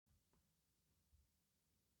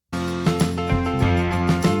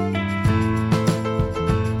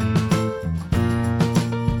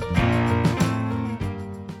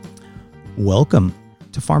Welcome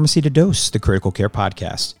to Pharmacy to Dose, the Critical Care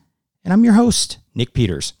Podcast. And I'm your host, Nick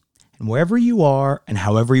Peters. And wherever you are and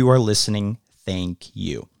however you are listening, thank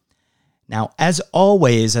you. Now, as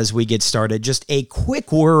always, as we get started, just a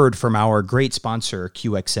quick word from our great sponsor,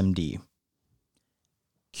 QXMD.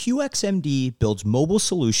 QXMD builds mobile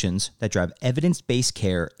solutions that drive evidence-based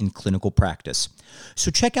care in clinical practice. So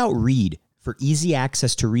check out Read for easy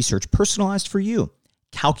access to research personalized for you.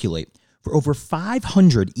 Calculate for over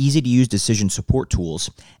 500 easy-to-use decision support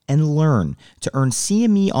tools, and Learn to earn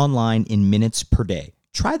CME online in minutes per day.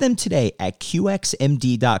 Try them today at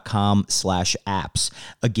qxmd.com/apps.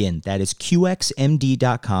 Again, that is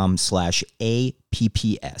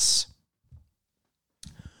qxmd.com/apps.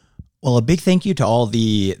 Well, a big thank you to all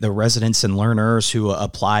the residents and learners who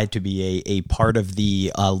applied to be a part of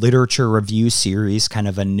the literature review series, kind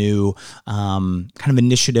of a new kind of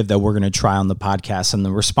initiative that we're going to try on the podcast. And the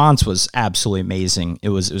response was absolutely amazing. It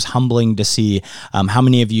was humbling to see how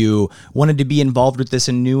many of you wanted to be involved with this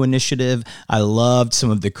new initiative. I loved some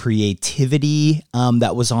of the creativity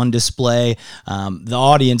that was on display. The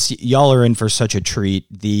audience, y'all are in for such a treat.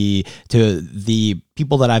 The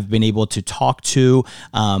people that I've been able to talk to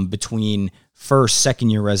between first,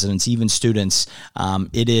 second year residents, even students,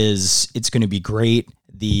 it's going to be great.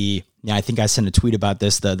 I think I sent a tweet about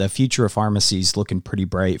this. The future of pharmacy is looking pretty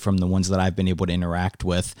bright from the ones that I've been able to interact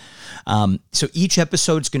with. So each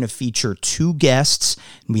episode is going to feature two guests.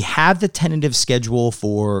 We have the tentative schedule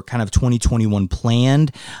for kind of 2021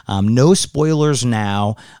 planned. No spoilers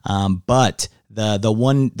now, but the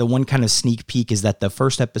one kind of sneak peek is that the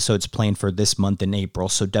first episode's planned for this month in April,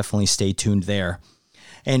 so definitely stay tuned there.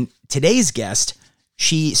 And today's guest,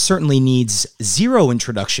 she certainly needs zero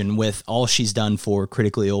introduction with all she's done for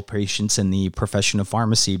critically ill patients in the profession of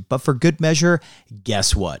pharmacy, but for good measure,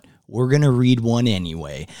 guess what? We're going to read one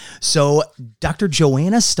anyway. So Dr.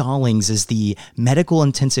 Joanna Stallings is the Medical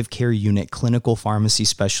Intensive Care Unit Clinical Pharmacy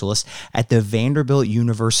Specialist at the Vanderbilt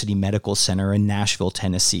University Medical Center in Nashville,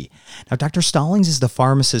 Tennessee. Now, Dr. Stallings is the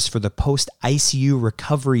pharmacist for the Post-ICU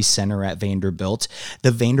Recovery Center at Vanderbilt,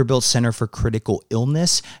 the Vanderbilt Center for Critical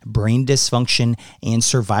Illness, Brain Dysfunction, and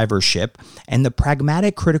Survivorship, and the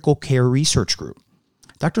Pragmatic Critical Care Research Group.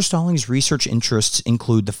 Dr. Stallings' research interests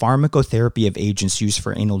include the pharmacotherapy of agents used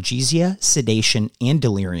for analgesia, sedation, and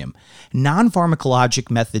delirium,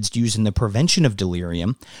 non-pharmacologic methods used in the prevention of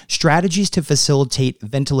delirium, strategies to facilitate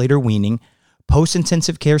ventilator weaning,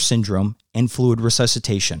 post-intensive care syndrome, and fluid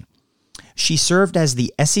resuscitation. She served as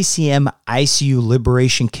the SCCM ICU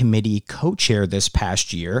Liberation Committee co-chair this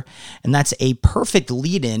past year, and that's a perfect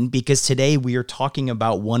lead-in because today we are talking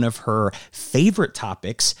about one of her favorite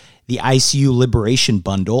topics, the ICU Liberation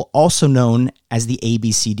Bundle, also known as the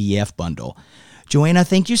ABCDEF Bundle. Joanna,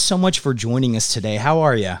 thank you so much for joining us today. How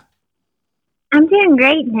are you? I'm doing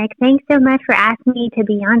great, Nick. Thanks so much for asking me to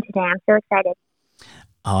be on today. I'm so excited.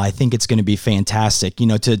 Oh, I think it's going to be fantastic.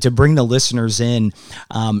 To bring the listeners in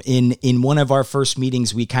one of our first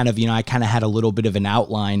meetings, I kind of had a little bit of an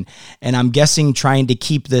outline, and I'm guessing trying to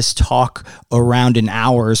keep this talk around an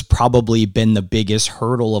hour has probably been the biggest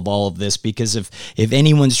hurdle of all of this, because if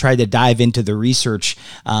anyone's tried to dive into the research,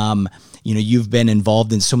 you've been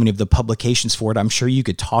involved in so many of the publications for it. I'm sure you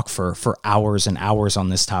could talk for hours and hours on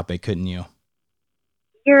this topic, couldn't you?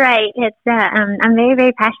 You're right. It's I'm very,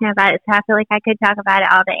 very passionate about it, so I feel like I could talk about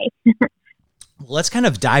it all day. Well, let's kind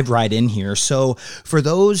of dive right in here. So for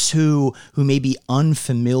those who may be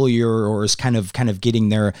unfamiliar or is kind of getting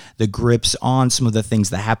the grips on some of the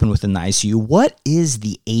things that happen within the ICU, what is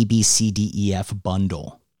the ABCDEF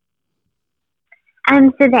bundle?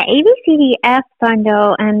 So the ABCDEF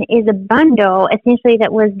bundle is a bundle essentially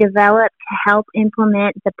that was developed to help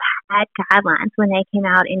implement the PAD guidelines when they came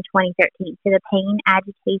out in 2013. So the pain,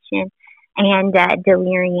 agitation, and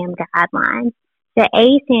delirium guidelines. The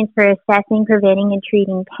A stands for assessing, preventing, and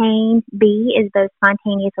treating pain. B is both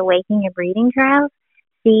spontaneous awakening and breathing trials.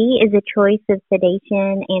 C is a choice of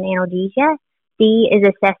sedation and analgesia. D is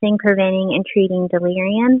assessing, preventing, and treating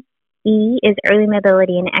delirium. E is early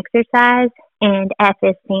mobility and exercise. And F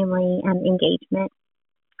is family engagement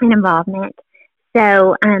and involvement.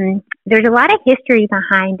 So there's a lot of history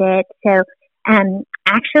behind it. So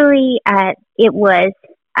it was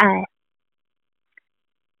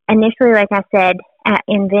initially, like I said,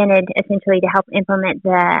 invented essentially to help implement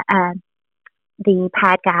the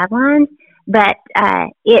PAD guidelines, but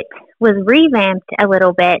it was revamped a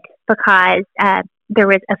little bit because there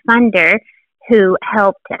was a funder who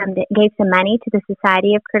helped, gave some money to the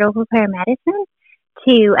Society of Critical Care Medicine.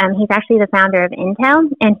 He's actually the founder of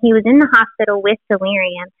Intel, and he was in the hospital with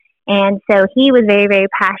delirium. And so he was very, very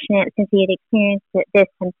passionate since he had experienced this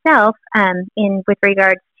himself with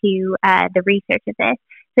regards into the research of this.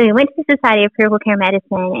 So he went to the Society of Critical Care Medicine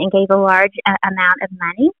and gave a large amount of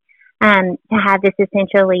money to have this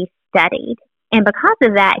essentially studied. And because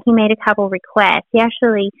of that, he made a couple requests. He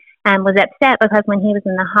actually was upset because when he was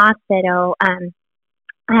in the hospital,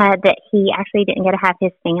 that he actually didn't get to have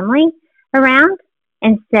his family around.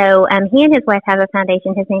 And so he and his wife have a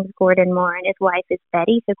foundation. His name is Gordon Moore, and his wife is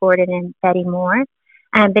Betty, so Gordon and Betty Moore.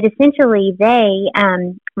 But essentially, they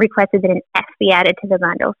requested that an F be added to the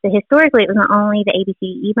bundle. So historically, it was not only the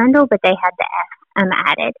ABCDE bundle, but they had the F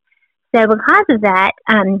added. So because of that,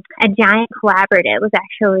 a giant collaborative was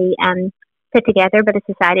actually put together by the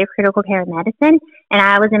Society of Critical Care Medicine, and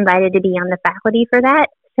I was invited to be on the faculty for that.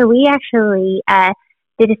 So we actually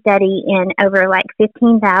did a study in over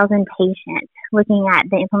 15,000 patients looking at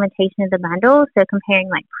the implementation of the bundle, so comparing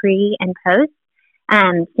pre and post,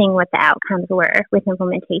 seeing what the outcomes were with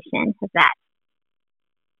implementation of that.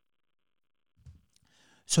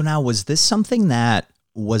 So now, was this something that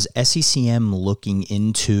was SCCM looking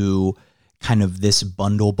into kind of this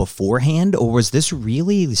bundle beforehand, or was this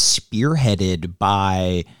really spearheaded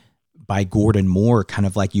by Gordon Moore, kind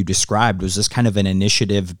of like you described? Was this kind of an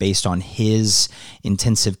initiative based on his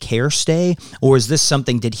intensive care stay, or is this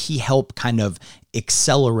something, did he help kind of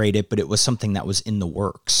accelerate it, but it was something that was in the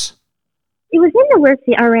works? It was in the works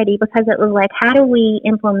already, because it was how do we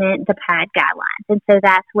implement the PAD guidelines? And so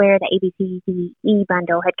that's where the ABCDE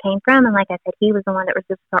bundle had came from. And like I said, he was the one that was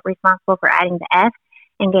just responsible for adding the F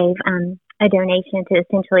and gave a donation to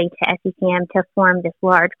essentially to SCCM to form this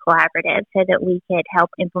large collaborative so that we could help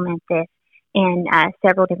implement this in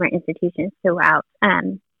several different institutions throughout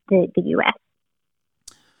the U.S.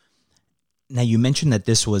 Now, you mentioned that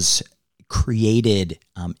this was created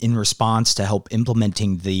in response to help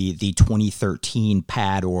implementing the 2013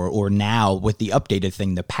 PAD or now with the updated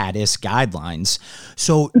thing, the PADIS guidelines.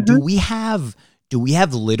 So do we have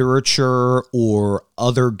literature or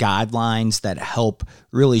other guidelines that help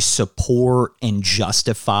really support and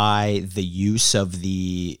justify the use of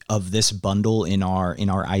this bundle in our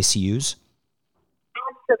ICUs?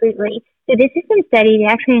 Absolutely. So this has been studied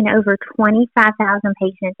actually in over 25,000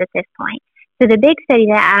 patients at this point. So the big study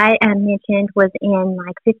that I mentioned was in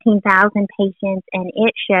 15,000 patients, and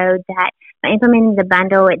it showed that by implementing the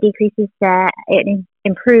bundle, it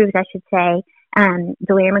improves, I should say,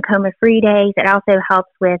 delirium and coma-free days. It also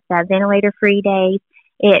helps with ventilator-free days.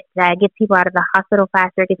 It gets people out of the hospital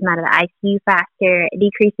faster, gets them out of the ICU faster. It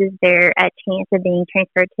decreases their chance of being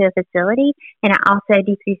transferred to a facility, and it also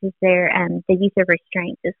decreases their the use of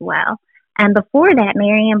restraints as well. And before that,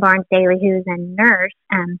 Marianne Barnes-Daly, who is a nurse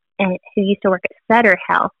and who used to work at Sutter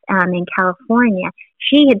Health in California,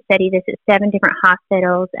 she had studied this at 7 different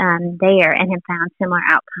hospitals there and had found similar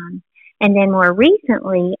outcomes. And then more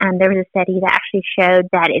recently, there was a study that actually showed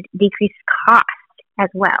that it decreased cost as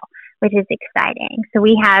well, which is exciting. So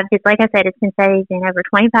we have, just like I said, it's been studied in over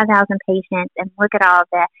 25,000 patients, and look at all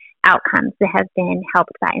the outcomes that have been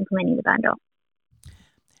helped by implementing the bundle.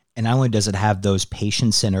 And not only does it have those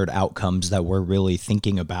patient-centered outcomes that we're really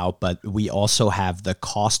thinking about, but we also have the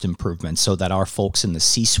cost improvements so that our folks in the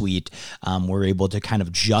C-suite were able to kind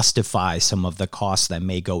of justify some of the costs that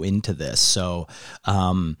may go into this. So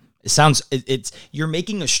you're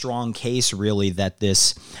making a strong case really that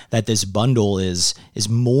this bundle is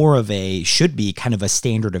more of should be kind of a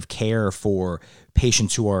standard of care for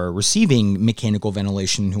patients who are receiving mechanical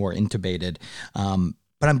ventilation, who are intubated.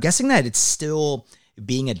 But I'm guessing that it's still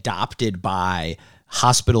being adopted by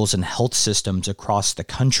hospitals and health systems across the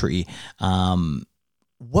country.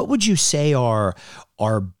 What would you say are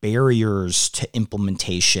barriers to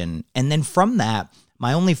implementation? And then from that,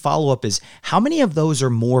 my only follow-up is, how many of those are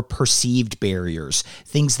more perceived barriers,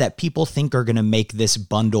 things that people think are going to make this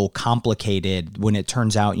bundle complicated when it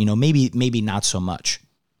turns out, maybe not so much?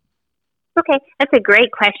 Okay, that's a great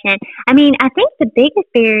question. I think the biggest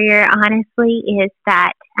barrier, honestly, is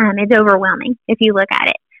that it's overwhelming if you look at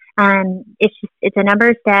it. It's a number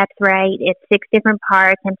of steps, right? It's 6 different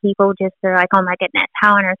parts, and people just are like, oh my goodness,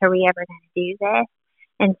 how on earth are we ever going to do this?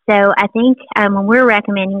 And so I think when we're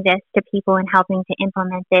recommending this to people and helping to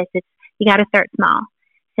implement this, you got to start small.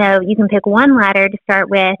 So you can pick one letter to start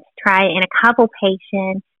with, try it in a couple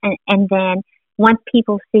patients, and then once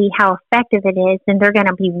people see how effective it is, then they're going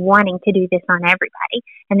to be wanting to do this on everybody.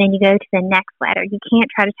 And then you go to the next letter. You can't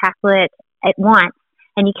try to tackle it at once,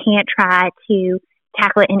 and you can't try to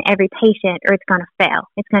tackle it in every patient, or it's going to fail.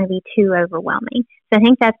 It's going to be too overwhelming. So I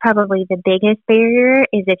think that's probably the biggest barrier,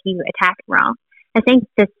 is if you attack it wrong. I think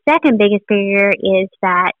the second biggest barrier is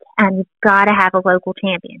that you've got to have a local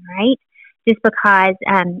champion, right? Just because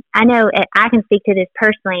I know I can speak to this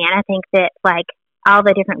personally, and I think that all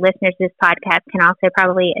the different listeners to this podcast can also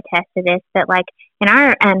probably attest to this, that like in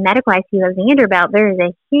our medical ICU of Vanderbilt, there is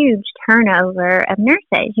a huge turnover of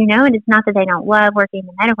nurses, and it's not that they don't love working in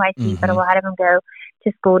the medical ICU, but a lot of them go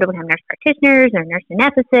to school to become nurse practitioners or nurse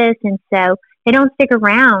anesthetists, and so they don't stick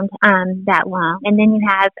around that long. And then you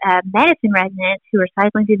have medicine residents who are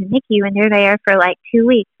cycling through the NICU, and they're there for like 2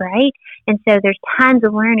 weeks, right? And so there's tons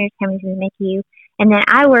of learners coming through the NICU. And then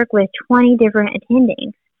I work with 20 different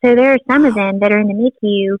attendings. So there are some of them that are in the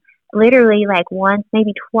NICU literally like once,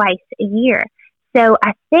 maybe twice a year. So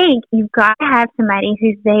I think you've got to have somebody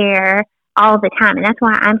who's there all the time. And that's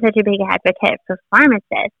why I'm such a big advocate for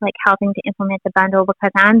pharmacists, like helping to implement the bundle,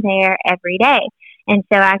 because I'm there every day. And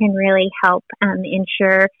so I can really help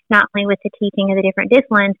ensure not only with the teaching of the different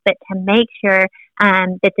disciplines, but to make sure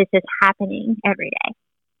that this is happening every day.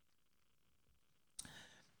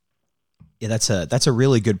 Yeah, that's a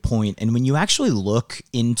really good point. And when you actually look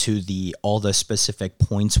into all the specific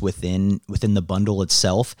points within the bundle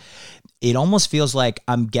itself, it almost feels like,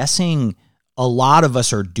 I'm guessing a lot of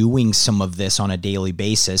us are doing some of this on a daily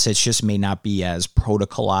basis. It just may not be as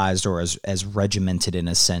protocolized or as regimented in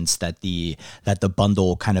a sense that the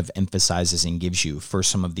bundle kind of emphasizes and gives you for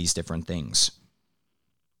some of these different things.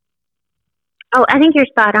 Oh, I think you're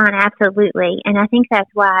spot on. Absolutely. And I think that's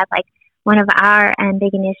why, like, one of our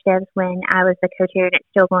big initiatives when I was the co-chair, and it's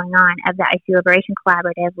still going on, of the ICU Liberation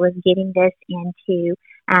Collaborative, was getting this into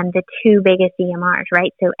the two biggest EMRs,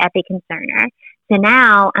 right? So Epic and Cerner. So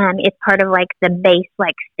now it's part of like the base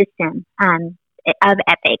like system of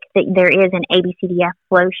Epic. That there is an ABCDF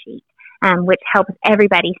flow sheet, which helps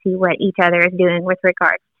everybody see what each other is doing with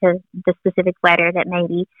regards to the specific letter that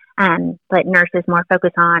maybe let nurses more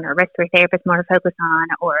focus on, or respiratory therapists more focus on,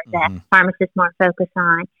 or the pharmacist more focus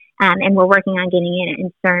on. And we're working on getting it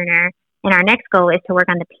in Cerner. And our next goal is to work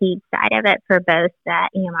on the PED side of it for both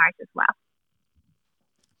EMRs as well.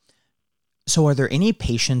 So are there any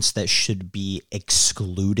patients that should be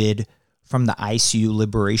excluded from the ICU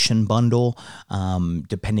Liberation Bundle,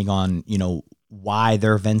 depending on, why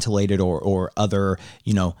they're ventilated or other,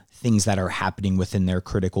 things that are happening within their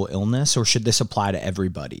critical illness? Or should this apply to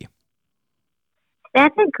everybody?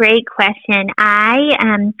 That's a great question.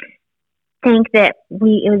 I think that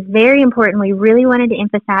it was very important. We really wanted to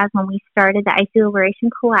emphasize when we started the ICU Liberation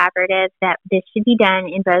Collaborative that this should be done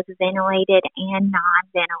in both ventilated and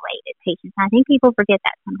non-ventilated patients. And I think people forget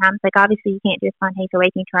that sometimes. Like, obviously, you can't do a spontaneous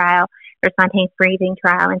awakening trial or spontaneous breathing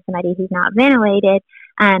trial in somebody who's not ventilated,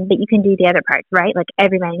 but you can do the other parts, right? Like,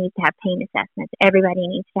 everybody needs to have pain assessments. Everybody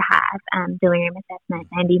needs to have delirium assessments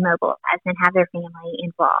and be mobilized and have their family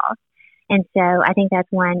involved. And so I think that's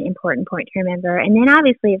one important point to remember. And then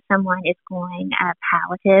obviously if someone is going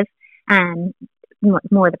palliative,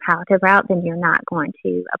 more the palliative route, then you're not going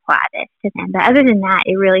to apply this to them. But other than that,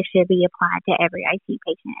 it really should be applied to every ICU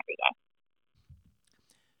patient every day.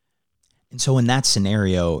 And so in that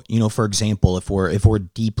scenario, for example, if we're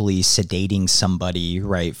deeply sedating somebody,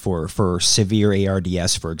 right, for severe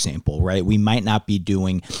ARDS, for example, right, we might not be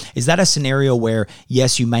doing, is that a scenario where,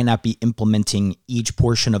 yes, you might not be implementing each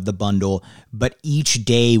portion of the bundle, but each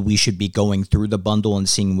day we should be going through the bundle and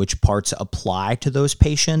seeing which parts apply to those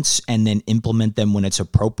patients and then implement them when it's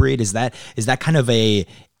appropriate? Is that kind of a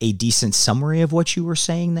decent summary of what you were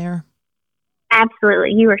saying there?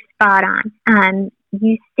 Absolutely. You were spot on.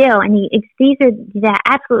 You still, these are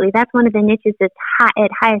absolutely, that's one of the niches that's at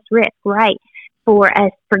highest risk, right, for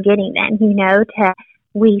us forgetting them,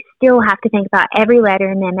 we still have to think about every letter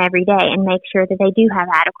in them every day and make sure that they do have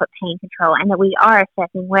adequate pain control and that we are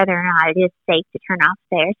assessing whether or not it is safe to turn off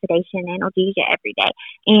their sedation and analgesia every day.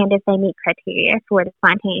 And if they meet criteria for the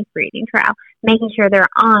spontaneous breathing trial, making sure they're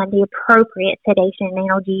on the appropriate sedation and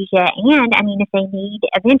analgesia. And if they need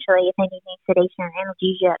sedation or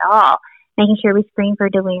analgesia at all, making sure we screen for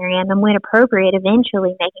delirium, and when appropriate,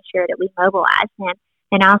 eventually making sure that we mobilize them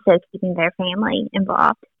and also keeping their family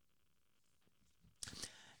involved.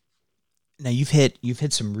 Now you've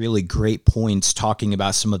hit some really great points talking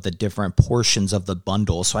about some of the different portions of the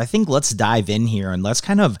bundle. So I think let's dive in here and let's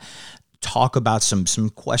kind of talk about some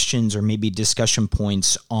questions or maybe discussion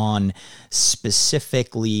points on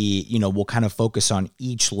specifically, we'll kind of focus on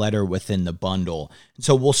each letter within the bundle.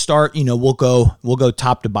 So we'll start, we'll go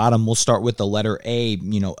top to bottom. We'll start with the letter A,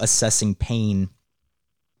 assessing pain.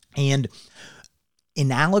 And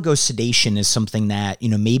analogous sedation is something that,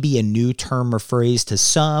 maybe a new term or phrase to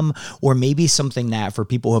some, or maybe something that for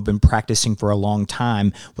people who have been practicing for a long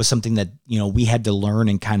time was something that, we had to learn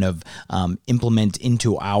and kind of implement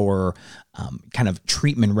into our kind of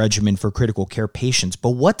treatment regimen for critical care patients.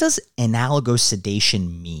 But what does analogous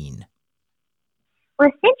sedation mean? Well,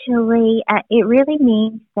 essentially, it really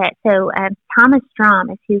means that, Thomas Strom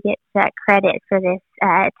is who gets credit for this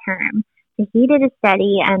term. So he did a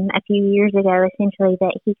study a few years ago, essentially,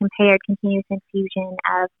 that he compared continuous infusion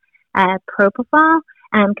of propofol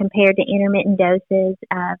compared to intermittent doses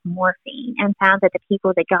of morphine, and found that the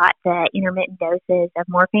people that got the intermittent doses of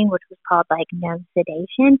morphine, which was called like no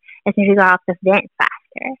sedation, essentially got off the vent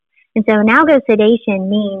faster. And so analgesic sedation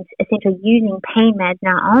means essentially using pain meds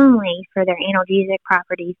not only for their analgesic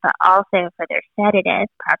properties, but also for their sedative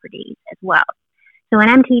properties as well. So when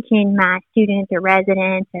I'm teaching my students or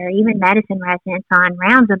residents or even medicine residents on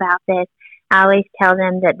rounds about this, I always tell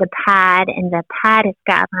them that the PAD and the PADIS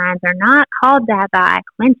guidelines are not called that by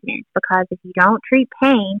coincidence, because if you don't treat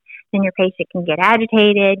pain, then your patient can get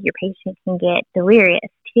agitated, your patient can get delirious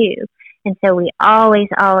too. And so we always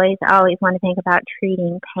want to think about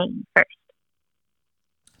treating pain first.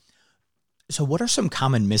 So what are some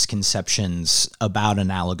common misconceptions about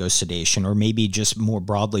analogous sedation, or maybe just more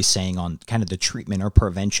broadly saying on kind of the treatment or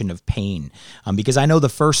prevention of pain? Because I know the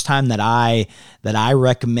first time that I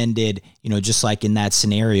recommended, just like in that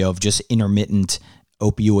scenario of just intermittent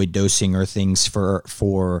opioid dosing or things for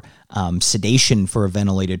sedation for a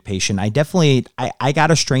ventilated patient, I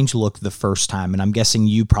got a strange look the first time, and I'm guessing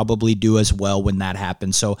you probably do as well when that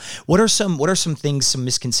happens. So what are some things, some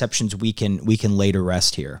misconceptions we can lay to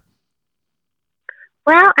rest here?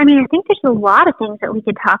 Well, I think there's a lot of things that we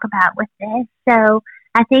could talk about with this. So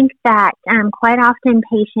I think that quite often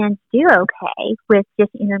patients do okay with just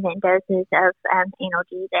intermittent doses of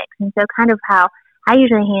analgesics. And so kind of how I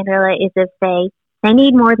usually handle it is if they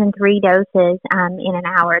need more than 3 doses in an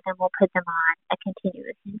hour, then we'll put them on a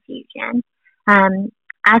continuous infusion.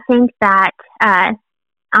 I think that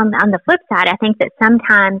on the flip side, I think that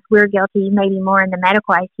sometimes we're guilty, maybe more in the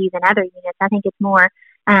medical ICU than other units. I think it's more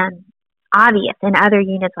obvious in other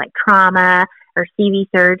units like trauma or CV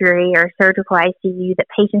surgery or surgical ICU that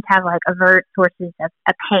patients have like overt sources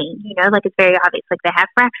of pain, like it's very obvious, like they have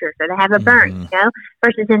fractures or they have a burn,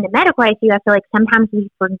 versus in the medical ICU, I feel like sometimes we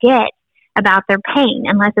forget about their pain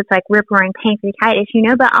unless it's like rip-roaring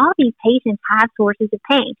pancreatitis, but all these patients have sources of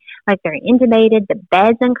pain, like they're intubated, the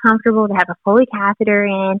bed's uncomfortable, they have a Foley catheter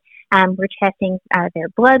in, we're testing their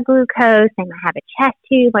blood glucose, they might have a chest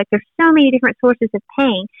tube, like there's so many different sources of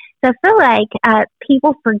pain. So I feel like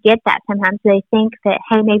people forget that sometimes. They think that,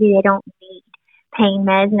 hey, maybe they don't need pain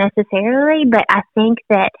meds necessarily, but I think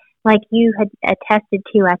that, like you had attested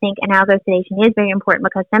to, I think analogous sedation is very important,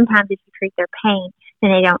 because sometimes if you treat their pain,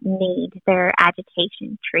 then they don't need their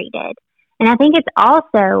agitation treated. And I think it's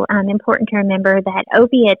also important to remember that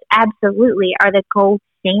opiates absolutely are the gold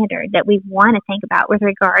standard that we want to think about with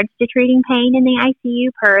regards to treating pain in the ICU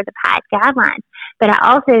per the PAD guidelines. But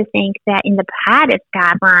I also think that in the PADIS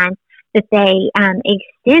guidelines, that they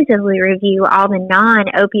extensively review all the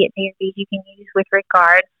non-opiate therapies you can use with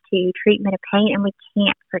regards to treatment of pain, and we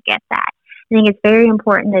can't forget that. I think it's very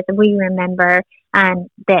important that we remember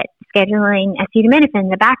that scheduling acetaminophen in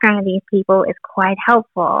the background of these people is quite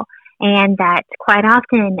helpful, and that quite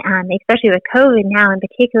often, especially with COVID now in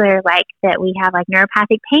particular, like that we have like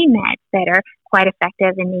neuropathic pain meds that are quite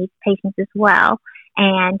effective in these patients as well.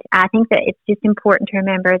 And I think that it's just important to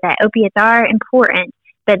remember that opiates are important,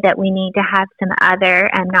 but that we need to have some other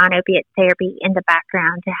non-opiate therapy in the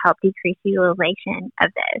background to help decrease utilization of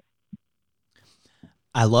those.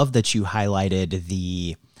 I love that you highlighted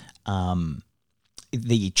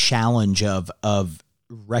the challenge of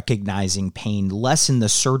recognizing pain less in the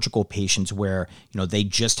surgical patients where, they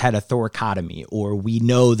just had a thoracotomy, or we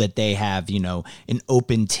know that they have, an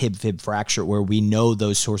open tib-fib fracture, where we know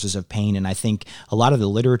those sources of pain. And I think a lot of the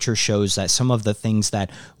literature shows that some of the things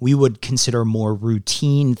that we would consider more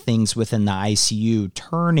routine things within the ICU,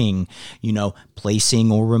 turning,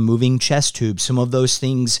 placing or removing chest tubes, some of those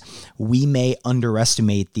things, we may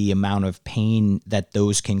underestimate the amount of pain that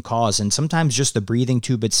those can cause. And sometimes just the breathing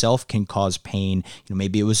tube itself can cause pain.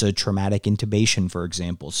 Maybe it was a traumatic intubation, for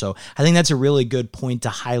example. So I think that's a really good point to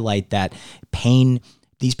highlight, that pain,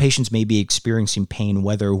 these patients may be experiencing pain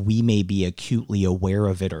whether we may be acutely aware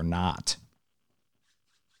of it or not.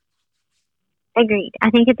 Agreed. I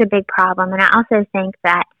think it's a big problem. And I also think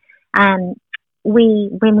that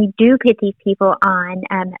when we do put these people on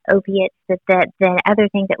opiates, that the other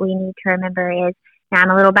thing that we need to remember is, now I'm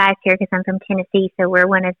a little biased here because I'm from Tennessee, so we're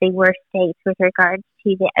one of the worst states with regards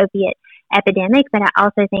to the opiate epidemic, but I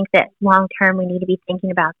also think that long term we need to be thinking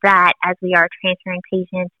about that as we are transferring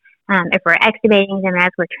patients, if we're extubating them,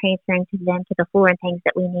 as we're transferring them to the floor, and things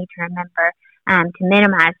that we need to remember to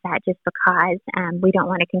minimize that, just because we don't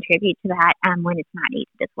want to contribute to that when it's not needed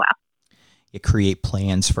as well. create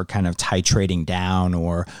plans for kind of titrating down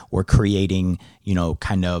or creating,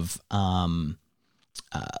 kind of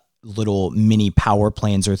little mini power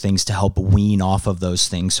plans or things to help wean off of those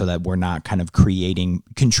things so that we're not kind of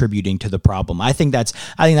contributing to the problem. I think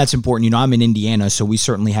that's important. I'm in Indiana, so we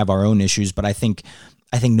certainly have our own issues, but I think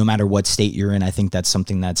no matter what state you're in, I think that's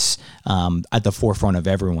something that's at the forefront of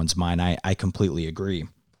everyone's mind. I completely agree.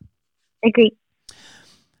 Agree.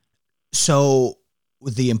 So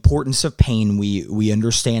the importance of pain, we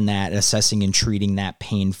understand that, assessing and treating that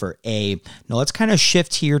pain for A. Now let's kind of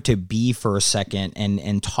shift here to B for a second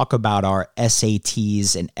and talk about our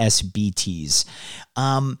SATs and SBTs.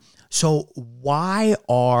 So why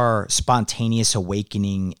are spontaneous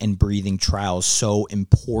awakening and breathing trials so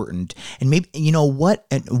important? And maybe,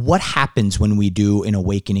 what happens when we do an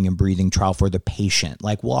awakening and breathing trial for the patient?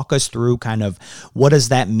 Like, walk us through kind of what does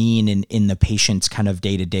that mean in the patient's kind of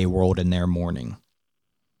day-to-day world in their morning?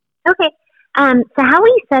 Okay. So how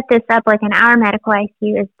we set this up, like in our medical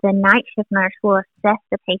ICU, is the night shift nurse will assess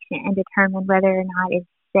the patient and determine whether or not it's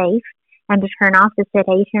safe and to turn off the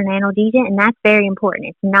sedation or analgesia, and that's very important.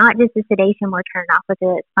 It's not just the sedation we're turning off with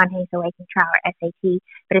the spontaneous awakening trial or SAT,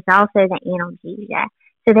 but it's also the analgesia.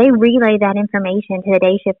 So they relay that information to the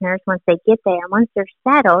day shift nurse once they get there, and once they're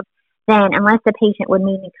settled, then unless the patient would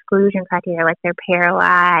meet an exclusion criteria, like they're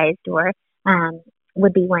paralyzed or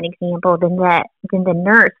would be one example, then the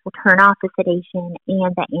nurse will turn off the sedation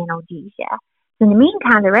and the analgesia. So in the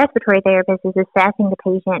meantime, the respiratory therapist is assessing the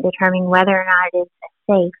patient, determining whether or not it is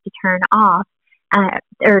safe to turn off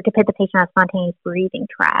or to put the patient on a spontaneous breathing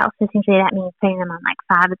trial. So essentially that means putting them on like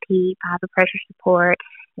 5-a-PEEP, 5 pressure support.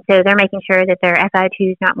 So they're making sure that their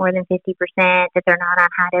FiO2 is not more than 50%, that they're not on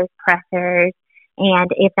high-dose pressors. And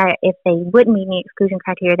if they wouldn't meet any exclusion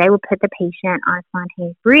criteria, they would put the patient on a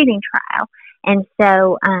spontaneous breathing trial. And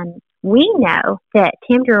so we know that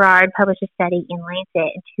Tim Gerard published a study in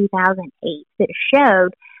Lancet in 2008 that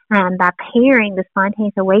showed by pairing the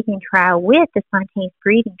spontaneous awakening trial with the spontaneous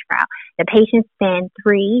breathing trial, the patients spend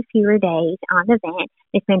 3 fewer days on the vent,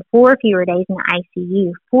 they spend 4 fewer days in the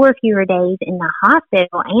ICU, 4 fewer days in the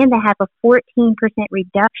hospital, and they have a 14%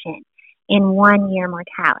 reduction in 1-year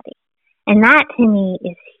mortality. And that, to me,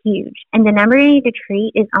 is huge. And the number you need to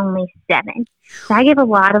treat is only 7. So I give a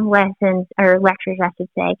lot of lessons, or lectures, I should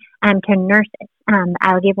say, to nurses.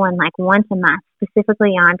 I'll give one like once a month,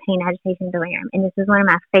 specifically on pain, agitation, and delirium. And this is one of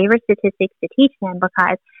my favorite statistics to teach them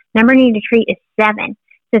because number you need to treat is 7.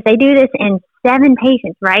 So if they do this in 7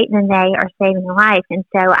 patients, right, then they are saving a life. And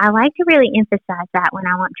so I like to really emphasize that when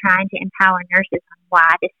I'm trying to empower nurses on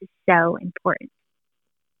why this is so important.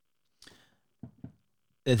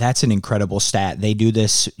 That's an incredible stat. They do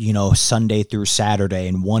this, Sunday through Saturday,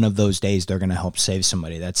 and one of those days they're going to help save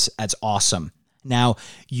somebody. That's awesome. Now,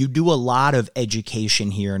 you do a lot of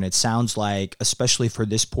education here, and it sounds like, especially for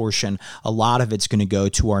this portion, a lot of it's going to go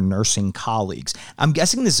to our nursing colleagues. I'm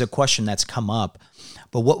guessing this is a question that's come up,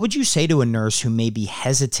 but what would you say to a nurse who may be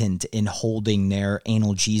hesitant in holding their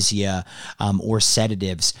analgesia or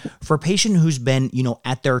sedatives? For a patient who's been,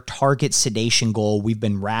 at their target sedation goal, we've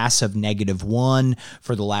been RASS of -1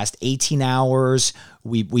 for the last 18 hours.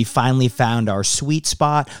 We finally found our sweet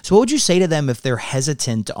spot. So what would you say to them if they're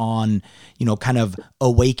hesitant on, kind of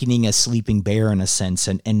awakening a sleeping bear in a sense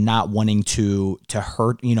and not wanting to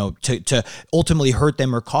hurt, to ultimately hurt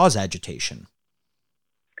them or cause agitation?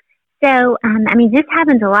 So, this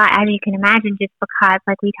happens a lot, as you can imagine, just because,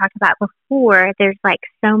 like we talked about before, there's like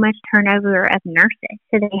so much turnover of nurses.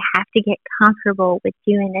 So they have to get comfortable with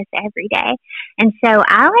doing this every day. And so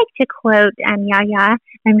I like to quote Yahya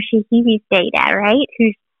Shahibi's data, right,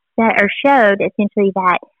 who showed essentially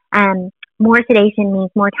that more sedation means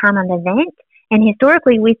more time on the vent. And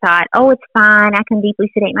historically, we thought, it's fine. I can deeply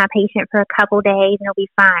sedate my patient for a couple days and it'll be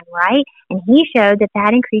fine, right? And he showed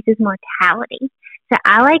that increases mortality. So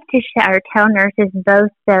I like to tell nurses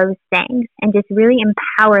both those things and just really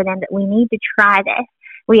empower them that we need to try this.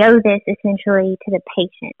 We owe this essentially to the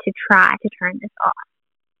patient to try to turn this off.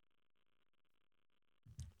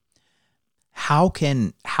 How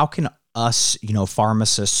can us,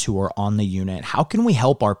 pharmacists who are on the unit, how can we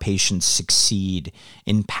help our patients succeed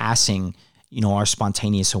in passing, our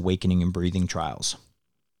spontaneous awakening and breathing trials?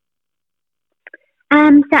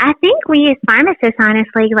 So I think we as pharmacists,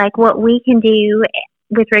 honestly, like what we can do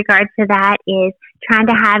with regards to that is trying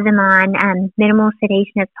to have them on minimal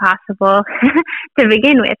sedation as possible to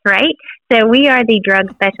begin with, right? So we are the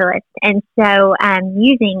drug specialists, and so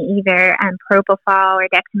using either propofol or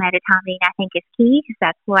dexmedetomidine, I think, is key because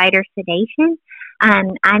that's lighter sedation.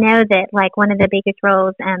 I know that like one of the biggest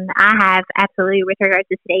roles I have absolutely with regards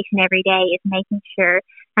to sedation every day is making sure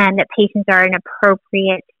that patients are an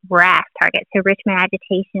appropriate RASS target, so Richmond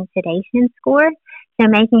Agitation Sedation Score. So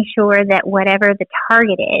making sure that whatever the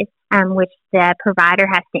target is, which the provider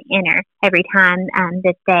has to enter every time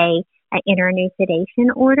that they enter a new sedation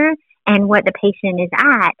order, and what the patient is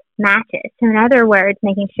at matches. So in other words,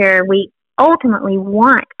 making sure we ultimately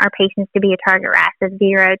want our patients to be a target RASS of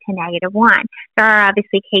 0 to -1. There are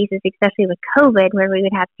obviously cases, especially with COVID, where we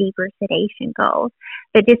would have deeper sedation goals.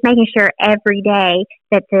 But just making sure every day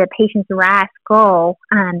that the patient's RASS goal,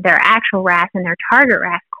 their actual RASS and their target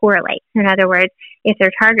RASS correlate. So in other words, if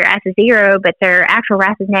their target RASS is 0, but their actual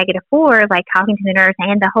RASS is -4, like talking to the nurse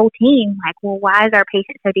and the whole team, like, well, why is our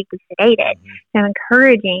patient so deeply sedated? So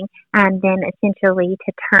encouraging them essentially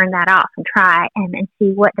to turn that off and try and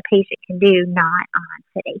see what the patient can do not on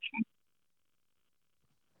sedation.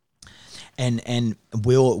 And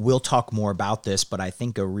we'll talk more about this, but I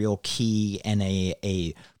think a real key and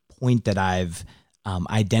a point that I've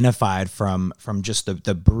identified from just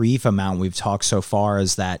the brief amount we've talked so far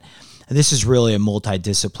is that this is really a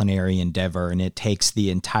multidisciplinary endeavor, and it takes the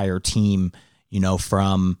entire team,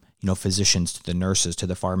 from physicians to the nurses to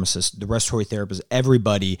the pharmacists, the respiratory therapists,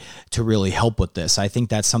 everybody to really help with this. I think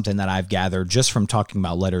that's something that I've gathered just from talking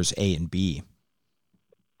about letters A and B.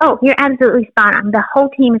 Oh, you're absolutely spot on. The whole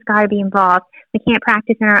team has got to be involved. We can't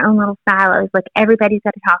practice in our own little silos. Like, everybody's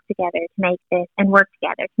got to talk together to make this and work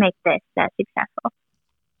together to make this successful.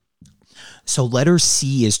 So letter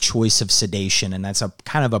C is choice of sedation, and that's a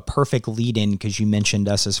kind of a perfect lead-in because you mentioned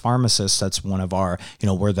us as pharmacists. That's one of our,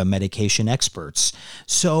 we're the medication experts.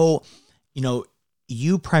 So,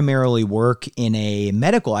 you primarily work in a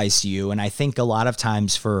medical ICU, and I think a lot of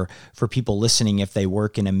times for people listening, if they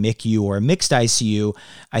work in a MICU or a mixed ICU,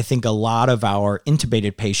 I think a lot of our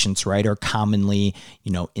intubated patients, right, are commonly,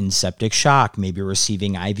 in septic shock, maybe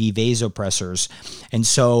receiving IV vasopressors. And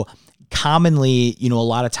so commonly, a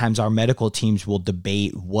lot of times our medical teams will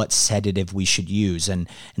debate what sedative we should use. And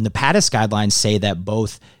the PADIS guidelines say that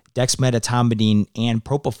both dexmedetomidine and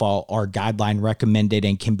propofol are guideline recommended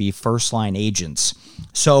and can be first-line agents.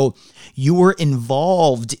 So you were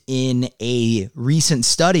involved in a recent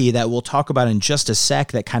study that we'll talk about in just a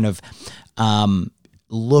sec that kind of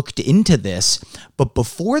looked into this. But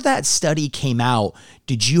before that study came out,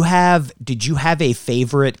 did you have a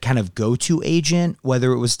favorite kind of go-to agent,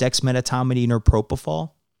 whether it was dexmedetomidine or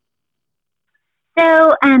propofol?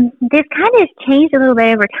 So this kind of changed a little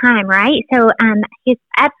bit over time, right? So it's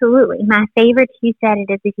absolutely my favorite two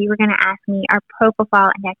sedatives, if you were going to ask me, are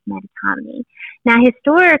propofol and dexmedetomidine. Now,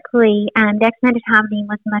 historically, dexmedetomidine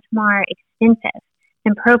was much more expensive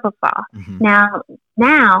than propofol. Mm-hmm.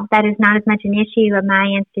 Now that is not as much an issue of my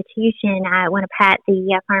institution. I want to pat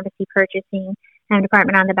the pharmacy purchasing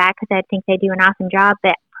department on the back because I think they do an awesome job.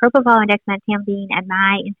 But propofol and dexmedetomidine at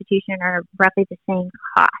my institution are roughly the same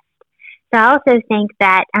cost. So I also think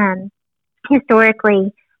that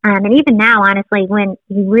historically, and even now, honestly, when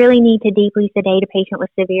you really need to deeply sedate a patient with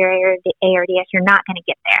severe ARDS, you're not going to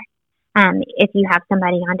get there if you have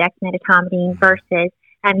somebody on dexmedetomidine versus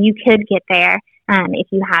you could get there if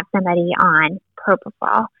you have somebody on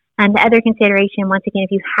propofol. The other consideration, once again,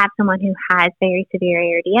 if you have someone who has very severe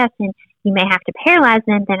ARDS and you may have to paralyze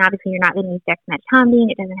them, then obviously you're not going to use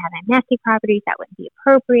dexmedetomidine. It doesn't have amnestic properties. That wouldn't be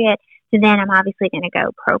appropriate. So then I'm obviously going to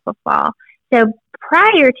go propofol. So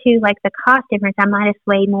prior to the cost difference, I might have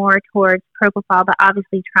swayed more towards propofol, but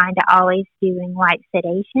obviously trying to always doing light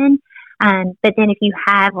sedation. But then if you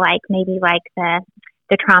have maybe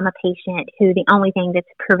the trauma patient who the only thing that's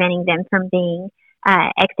preventing them from being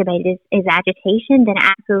extubated is agitation, then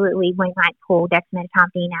absolutely we might pull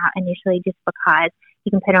dexmedetomidine out initially just because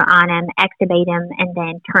you can put it on them, extubate them, and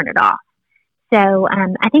then turn it off. So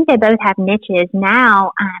I think they both have niches.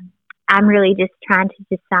 Now I'm really just trying to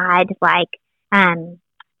decide,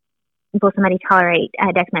 will somebody tolerate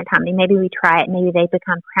dexmedetomidine? Maybe we try it. Maybe they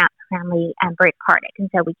become profoundly bradycardic, and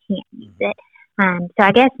so we can't use it. So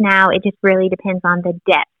I guess now it just really depends on the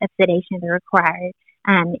depth of sedation that required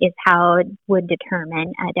is how it would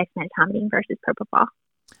determine dexmedetomidine versus propofol.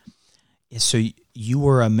 So you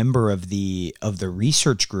were a member of the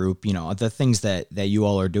research group. The things that you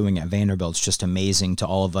all are doing at Vanderbilt is just amazing to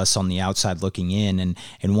all of us on the outside looking in.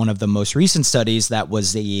 And one of the most recent studies that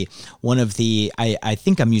was I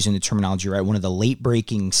think I'm using the terminology right, one of the late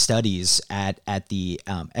breaking studies at the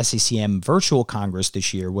SACM Virtual Congress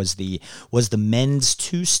this year was the MENDS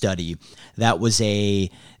 2 study. That was the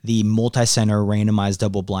multi-center randomized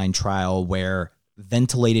double-blind trial where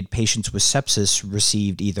ventilated patients with sepsis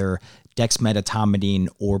received either dexmedetomidine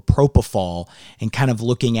or propofol, and kind of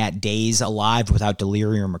looking at days alive without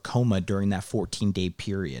delirium or coma during that 14-day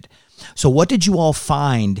period. So what did you all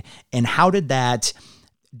find, and how did that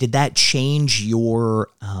did that change your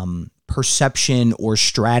perception or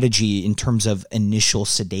strategy in terms of initial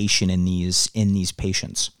sedation in these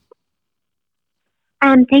patients?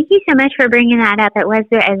 Thank you so much for bringing that up. It was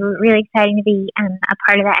really exciting to be a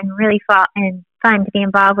part of that, and really fun to be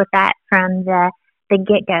involved with that from the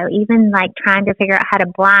get-go. Even like trying to figure out how to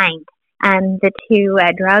blind the two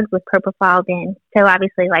drugs with propofol in. So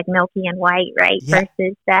obviously like milky and white, right? Yeah.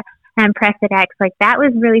 Versus the Precedex. Like that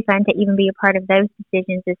was really fun to even be a part of those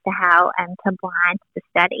decisions as to how to blind the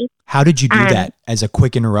study. How did you do that? As a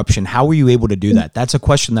quick interruption, how were you able to do that? That's a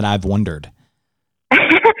question that I've wondered.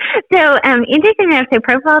 So, interesting enough, so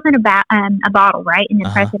propofol is in a bottle, right? And then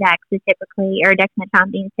Precedex is typically, or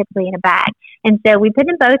dexmedetomidine is typically in a bag. And so we put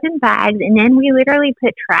them both in bags, and then we literally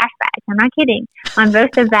put trash bags, I'm not kidding, on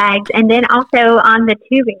both the bags, and then also on the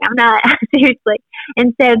tubing. I'm not, seriously.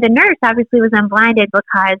 And so the nurse obviously was unblinded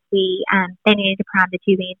because they needed to prime the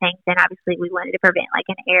tubing and things, and obviously we wanted to prevent like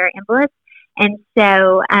an air embolus. And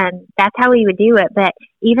so that's how we would do it. But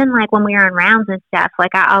even like when we were on rounds and stuff,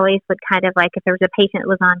 like I always would kind of like, if there was a patient that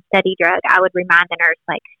was on study drug, I would remind the nurse,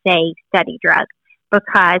 like, say study drug,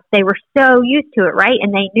 because they were so used to it, right?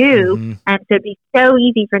 And they knew, so it'd be so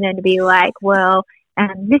easy for them to be like, well,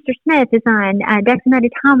 Mr. Smith is on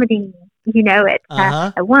dexmedetomidine, it's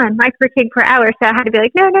 1 microkg per hour. So I had to be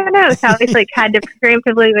like, no. So I always like tried to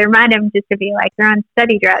preemptively remind them just to be like, they're on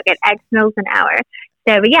study drug at X mils an hour.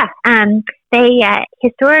 So, but yeah, they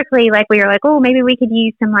historically, like, we were like, oh, maybe we could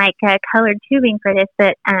use some like colored tubing for this.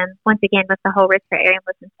 But once again, with the whole risk for air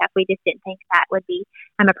embolus and stuff, we just didn't think that would be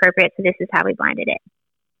appropriate. So this is how we blinded it.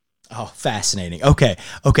 Oh, fascinating. Okay.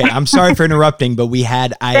 I'm sorry for interrupting, but we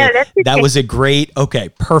had, that was a great,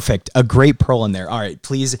 perfect. A great pearl in there. All right.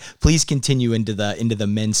 Please continue into the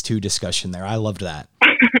men's 2 discussion there. I loved that.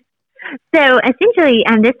 So essentially,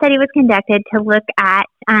 this study was conducted to look at,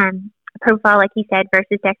 propofol, like you said,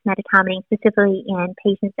 versus dexmedetomidine, specifically in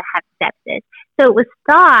patients that have sepsis. So it was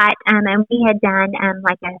thought, and we had done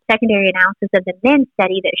like a secondary analysis of the men's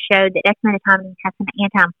study that showed that dexmedetomidine has some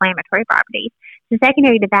anti-inflammatory properties. So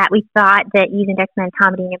secondary to that, we thought that using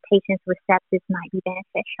dexmedetomidine in patients with sepsis might be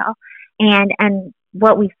beneficial. And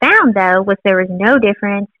what we found, though, was there was no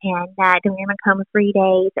difference in delirium and coma-free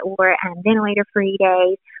days or ventilator-free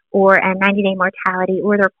days or a 90-day mortality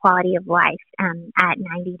or their quality of life at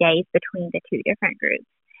 90 days between the 2 different groups.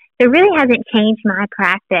 So it really hasn't changed my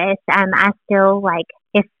practice. I still, like,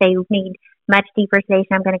 if they need much deeper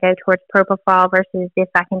sedation, I'm going to go towards propofol versus if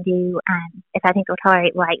I can do, if I think they'll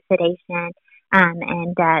tolerate light sedation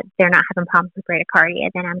and they're not having problems with bradycardia,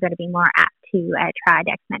 then I'm going to be more apt to try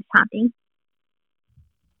dexmedetomidine.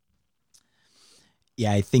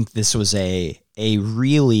 Yeah, I think this was a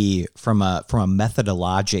really, from a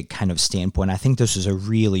methodologic kind of standpoint, I think this was a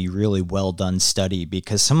really, really well done study,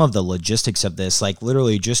 because some of the logistics of this, like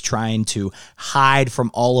literally just trying to hide from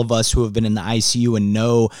all of us who have been in the ICU and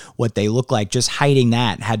know what they look like, just hiding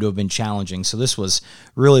that had to have been challenging. So this was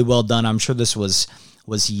really well done. I'm sure this was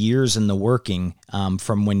years in the working,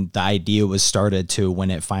 from when the idea was started to when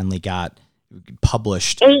it finally got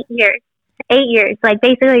published. 8 years. 8 years, like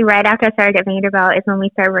basically right after I started at Vanderbilt is when we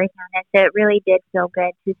started working on this. So it really did feel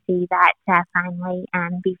good to see that finally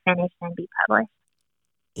be finished and be published.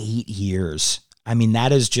 8 years. I mean,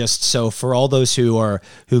 that is just so for all those who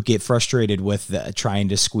get frustrated with trying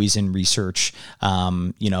to squeeze in research,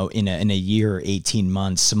 in a year, 18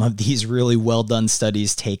 months, some of these really well done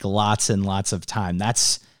studies take lots and lots of time.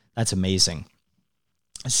 That's amazing.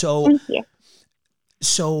 So, thank you.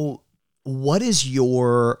 So what is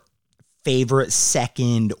your favorite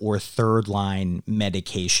second or third line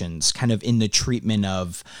medications kind of in the treatment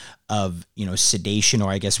of sedation,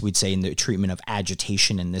 or I guess we'd say in the treatment of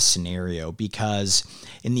agitation in this scenario? Because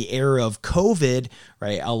in the era of COVID,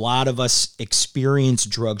 right, a lot of us experience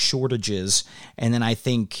drug shortages. And then I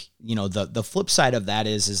think, the flip side of that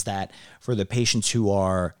is that for the patients who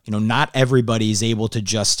are, not everybody is able to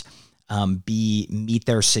just meet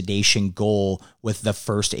their sedation goal with the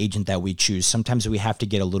first agent that we choose. Sometimes we have to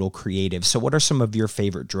get a little creative. So what are some of your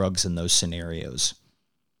favorite drugs in those scenarios?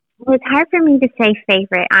 Well, it's hard for me to say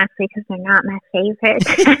favorite, honestly, because they're not my favorite.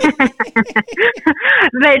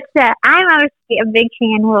 But I'm obviously a big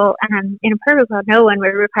fan. Well, in a perfect world, no one would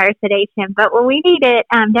require sedation. But when we need it,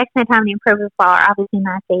 dexmedetomidine and propofol are obviously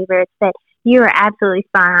my favorites. But you are absolutely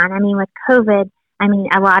spot on. I mean, with COVID,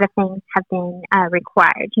 a lot of things have been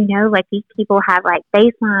required. Like these people have like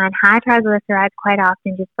baseline high triglycerides quite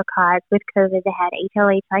often just because with COVID they had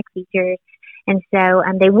HLH-like features. And so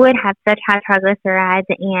they would have such high triglycerides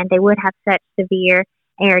and they would have such severe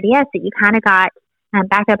ARDS that you kind of got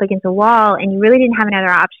backed up against a wall, and you really didn't have another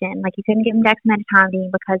option. Like, you couldn't give them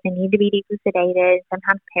dexmedetomidine because they need to be deeply sedated,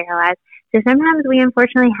 sometimes paralyzed. So sometimes we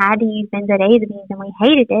unfortunately had to use benzodiazepines, and we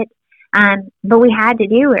hated it, but we had to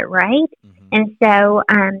do it, right? Mm-hmm. And so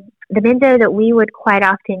the benzo that we would quite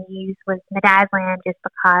often use was midazolam, just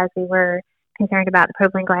because we were concerned about the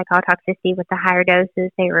propylene glycol toxicity with the higher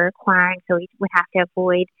doses they were requiring, so we would have to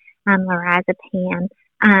avoid lorazepam.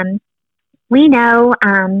 We know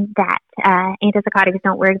that antipsychotics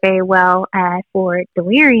don't work very well for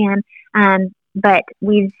delirium, but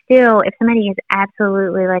we still, if somebody is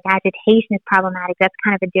absolutely, like, agitation is problematic, that's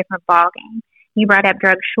kind of a different ballgame. You brought up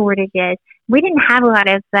drug shortages. We didn't have a lot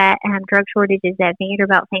of drug shortages at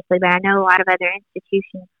Vanderbilt, thankfully, but I know a lot of other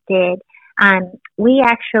institutions did. We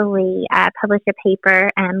actually published a paper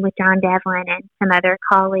with John Devlin and some other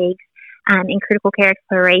colleagues in Critical Care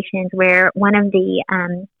Explorations, where one of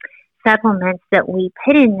the supplements that we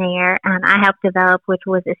put in there, I helped develop, which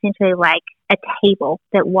was essentially like a table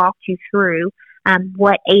that walked you through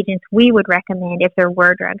what agents we would recommend if there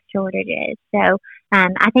were drug shortages. So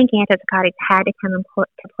I think antipsychotics had to come to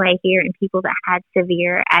play here in people that had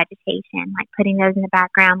severe agitation. Like, putting those in the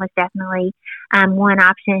background was definitely one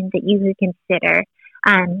option that you could consider.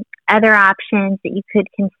 Other options that you could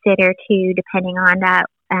consider too, depending on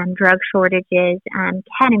drug shortages,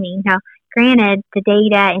 ketamine. Now, granted, the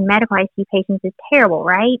data in medical ICU patients is terrible,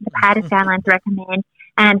 right? The PADIS guidelines recommend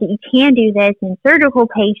that you can do this in surgical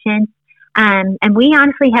patients. And we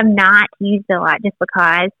honestly have not used it a lot, just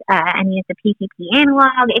because, it's a PCP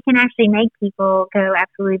analog. It can actually make people go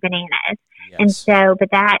absolutely bananas. Yes. And so, but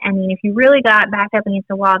that, if you really got backed up against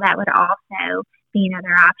the wall, that would also be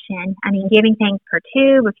another option. Giving things per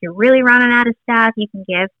tube, if you're really running out of stuff, you can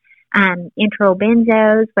give enteral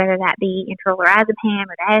benzos, whether that be enteral lorazepam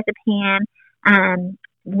or diazepam,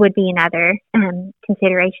 would be another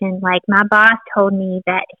consideration. Like, my boss told me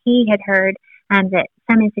that he had heard that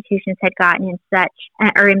some institutions had gotten in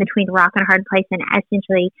or in between a rock and a hard place, and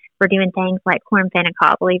essentially were doing things like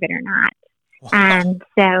chloramphenicol, believe it or not. Wow.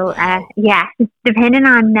 Depending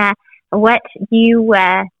on what you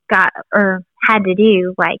got or had to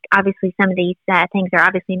do, like, obviously some of these things are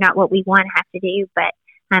obviously not what we want to have to do, but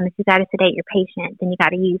if you got to sedate your patient, then you got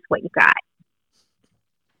to use what you got.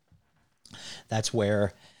 That's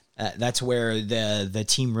where the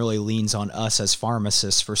team really leans on us as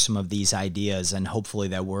pharmacists for some of these ideas, and hopefully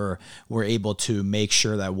that we're able to make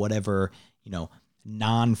sure that whatever,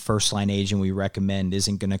 non-first line agent we recommend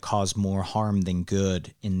isn't going to cause more harm than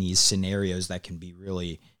good in these scenarios that can be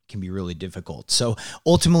really difficult. So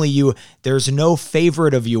ultimately, there's no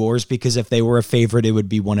favorite of yours, because if they were a favorite, it would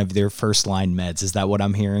be one of their first line meds. Is that what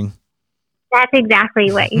I'm hearing? That's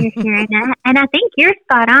exactly what you're hearing. And I think you're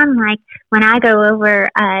spot on. Like, when I go over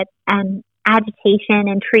agitation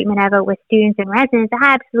and treatment of it with students and residents,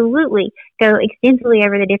 I absolutely go extensively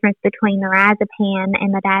over the difference between lorazepam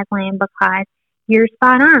and midazolam, because you're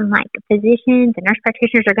spot on. Like, physicians and nurse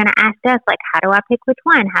practitioners are going to ask us, like, how do I pick which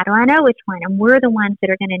one? How do I know which one? And we're the ones that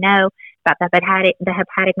are going to know about the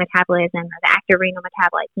hepatic metabolism or the active renal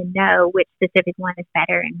metabolites, and know which specific one is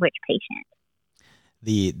better in which patient.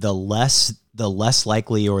 The less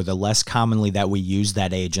likely or the less commonly that we use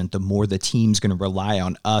that agent, the more the team's going to rely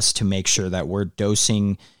on us to make sure that we're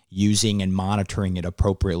dosing, using, and monitoring it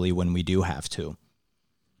appropriately when we do have to.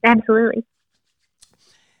 Absolutely.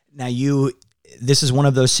 Now, this is one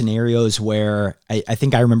of those scenarios where I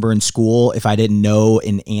think I remember in school, if I didn't know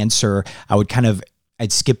an answer,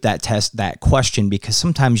 I'd skip that question, because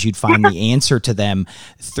sometimes you'd find the answer to them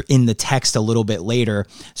in the text a little bit later.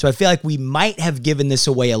 So I feel like we might have given this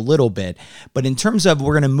away a little bit, but in terms of,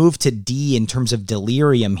 we're going to move to D in terms of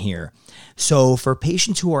delirium here. So for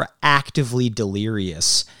patients who are actively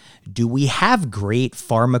delirious, do we have great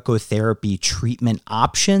pharmacotherapy treatment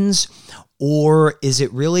options? Or is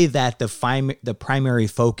it really that the primary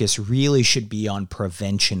focus really should be on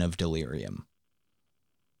prevention of delirium?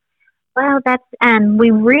 Well, that's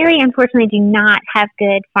we really, unfortunately, do not have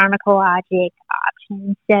good pharmacologic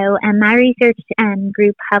options. So my research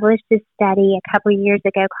group published a study a couple years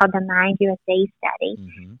ago called the Mind USA study.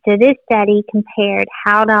 Mm-hmm. So this study compared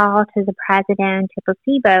Haldol to ziprasidone to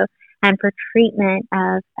placebo for treatment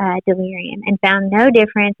of delirium, and found no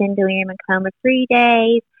difference in delirium and coma-free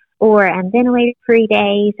days, or ventilator-free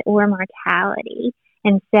days, or mortality.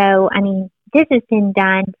 And so, this has been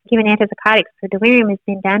done, given antipsychotics for delirium has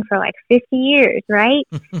been done for like 50 years, right?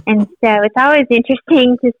 And so it's always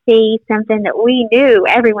interesting to see something that we knew,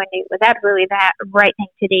 everyone knew was absolutely the right thing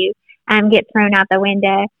to do, get thrown out the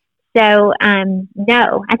window. So,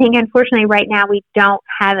 no, I think unfortunately right now we don't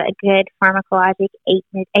have a good pharmacologic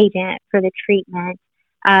agent for the treatment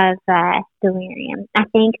of delirium. I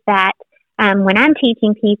think that when I'm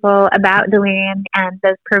teaching people about delirium,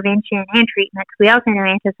 both prevention and treatment, we also know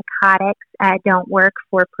antipsychotics don't work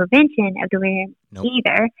for prevention of delirium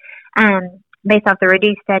either, based off the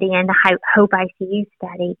REDUCE study and the HOPE ICU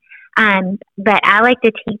study. But I like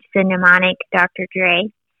to teach the mnemonic Dr.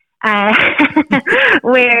 Dre,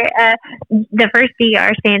 where the first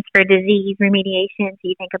DR stands for disease remediation. So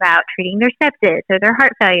you think about treating their sepsis or their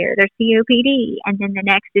heart failure, their COPD, and then the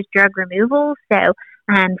next is drug removal. So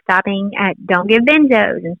stopping, don't give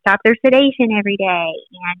benzos and stop their sedation every day,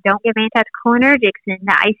 and don't give anticholinergics in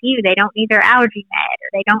the ICU. They don't need their allergy med, or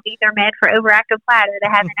they don't need their med for overactive bladder. They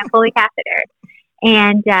have a Foley catheter,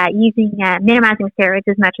 and minimizing steroids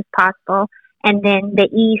as much as possible. And then the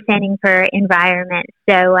E standing for environment.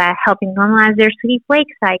 So helping normalize their sleep-wake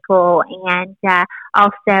cycle, and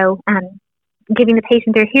also giving the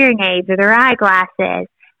patient their hearing aids or their eyeglasses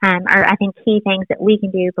are, I think, key things that we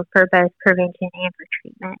can do for both prevention and for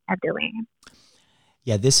treatment of delirium.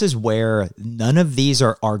 Yeah, this is where none of these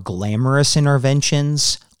are glamorous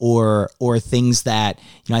interventions or things that,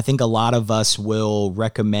 I think a lot of us will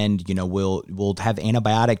recommend, we'll have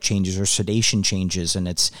antibiotic changes or sedation changes, and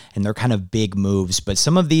they're kind of big moves. But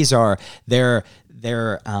some of these they're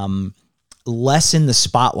less in the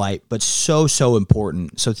spotlight, but so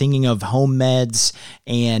important. So thinking of home meds,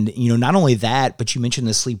 and not only that, but you mentioned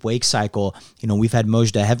the sleep-wake cycle. We've had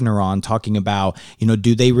Mojdeh Heavner on talking about,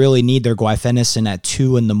 do they really need their guaifenesin at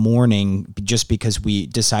 2 a.m. just because we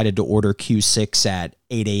decided to order Q6 at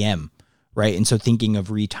 8 a.m., right? And so thinking of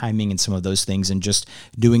retiming and some of those things, and just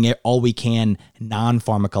doing it all we can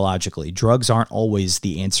non-pharmacologically. Drugs aren't always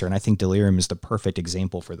the answer, and I think delirium is the perfect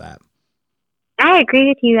example for that. I agree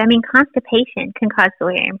with you. I mean, constipation can cause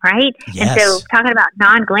delirium, right? Yes. And so talking about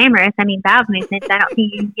non-glamorous, bowel movements, I don't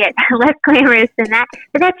think you can get less glamorous than that.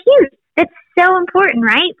 But that's huge. That's so important,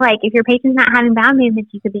 right? Like, if your patient's not having bowel movements,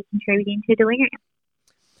 you could be contributing to delirium.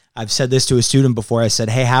 I've said this to a student before. I said,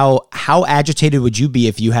 hey, how agitated would you be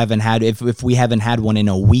if we haven't had one in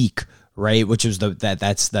a week? Right, which is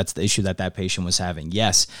that's the issue that patient was having.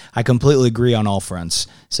 Yes, I completely agree on all fronts.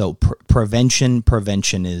 So prevention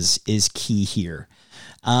is key here.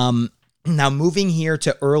 Now moving here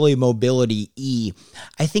to early mobility E,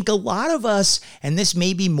 I think a lot of us, and this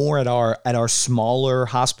may be more at our smaller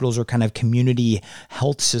hospitals or kind of community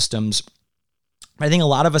health systems, I think a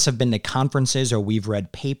lot of us have been to conferences or we've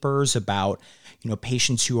read papers about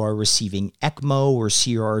patients who are receiving ECMO or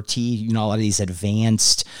CRRT, a lot of these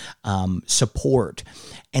advanced support,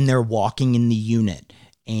 and they're walking in the unit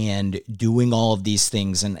and doing all of these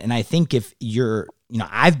things. And I think if you're,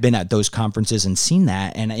 I've been at those conferences and seen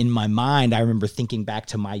that. And in my mind, I remember thinking back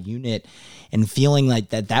to my unit and feeling like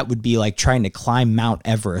that would be like trying to climb Mount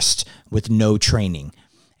Everest with no training.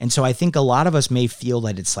 And so I think a lot of us may feel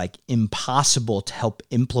that it's like impossible to help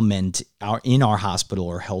implement in our hospital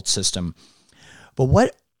or health system. But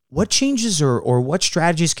what changes or what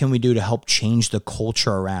strategies can we do to help change the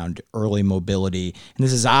culture around early mobility? And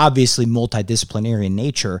this is obviously multidisciplinary in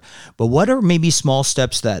nature, but what are maybe small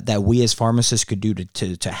steps that we as pharmacists could do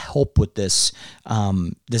to help with this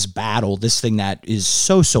this battle, this thing that is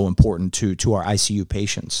so important to our ICU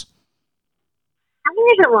patients? I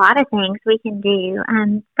think there's a lot of things we can do.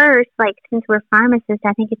 First, since we're pharmacists,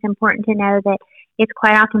 I think it's important to know that it's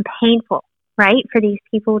quite often painful, right, for these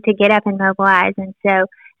people to get up and mobilize. And so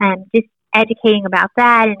just educating about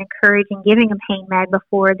that and encouraging giving a pain med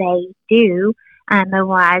before they do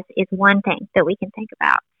mobilize is one thing that we can think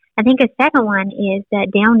about. I think a second one is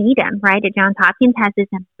that Dale Needham, right, at Johns Hopkins has this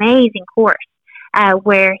amazing course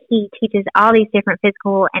where he teaches all these different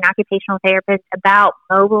physical and occupational therapists about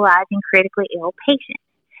mobilizing critically ill patients.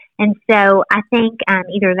 And so I think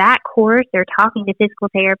either that course or talking to physical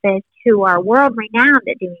therapists who are world renowned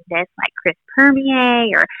at doing this, like Chris Permier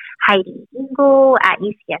or Heidi Engel at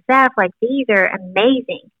UCSF, these are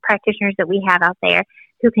amazing practitioners that we have out there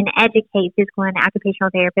who can educate physical and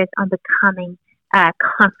occupational therapists on becoming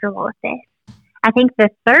comfortable with this. I think the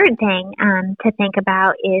third thing to think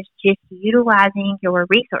about is just utilizing your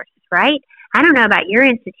resources, right? I don't know about your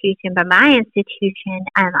institution, but my institution,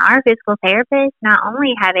 our physical therapists not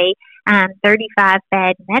only have a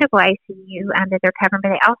 35-bed medical ICU that they're covering, but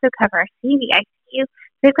they also cover our CV ICU. So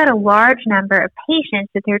they've got a large number of patients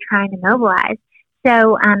that they're trying to mobilize.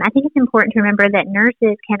 So I think it's important to remember that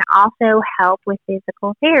nurses can also help with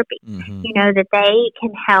physical therapy. Mm-hmm. That they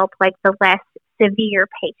can help the less severe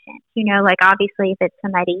patients. Obviously if it's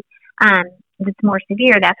somebody that's more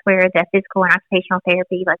severe, that's where the physical and occupational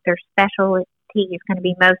therapy, their specialty is going to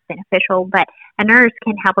be most beneficial, but a nurse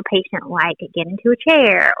can help a patient like get into a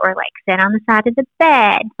chair or like sit on the side of the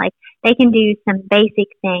bed. Like they can do some basic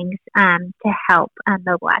things to help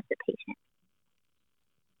mobilize the patient.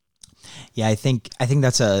 Yeah, I think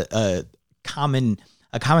that's a common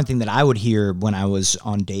thing that I would hear when I was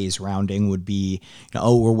on days rounding would be,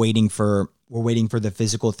 we're waiting for the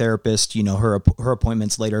physical therapist, her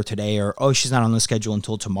appointment's later today, or, oh, she's not on the schedule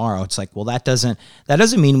until tomorrow. It's like, well, that doesn't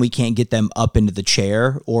mean we can't get them up into the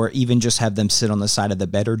chair or even just have them sit on the side of the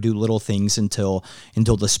bed or do little things until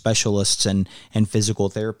the specialists and physical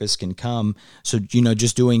therapists can come. So,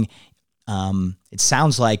 just doing, it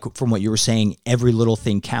sounds like from what you were saying, every little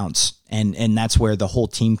thing counts. And that's where the whole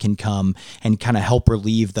team can come and kind of help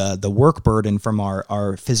relieve the work burden from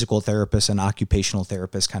our physical therapists and occupational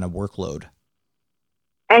therapists kind of workload.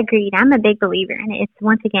 Agreed. I'm a big believer in it. It's,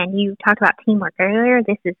 once again, you talked about teamwork earlier.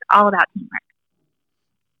 This is all about teamwork.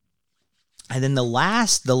 And then the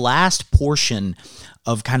last portion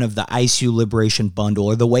of kind of the ICU Liberation Bundle,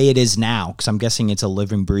 or the way it is now, because I'm guessing it's a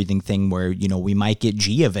living, breathing thing where, we might get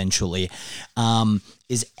G eventually,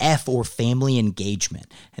 is F, or family engagement.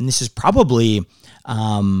 And this is probably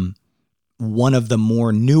one of the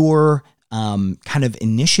more newer kind of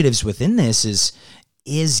initiatives within this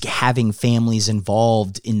is having families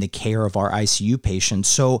involved in the care of our ICU patients.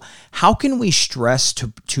 So how can we stress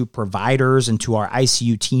to providers and to our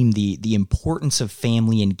ICU team the importance of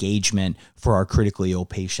family engagement for our critically ill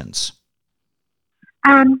patients?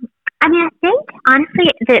 I think honestly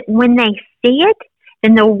that when they see it,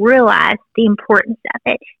 then they'll realize the importance of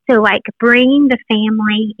it. So like bringing the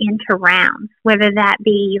family into rounds, whether that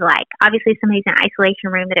be like, obviously somebody's in an isolation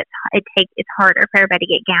room that it's harder for everybody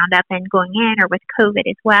to get gowned up and going in, or with COVID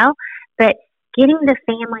as well. But getting the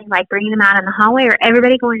family, like bringing them out in the hallway, or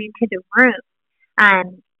everybody going into the room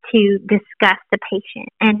to discuss the patient.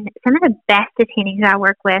 And some of the best attendings I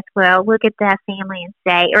work with will look at the family and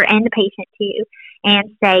say, and the patient too,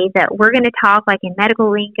 and say that we're going to talk like in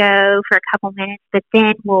medical lingo for a couple minutes, but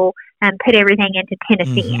then we'll put everything into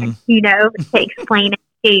Tennessean, to explain it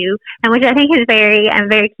to you, and which I think is very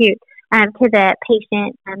cute to the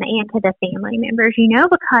patient and to the family members,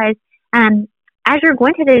 because as you're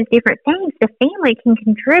going through those different things, the family can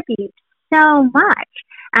contribute so much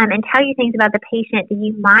and tell you things about the patient that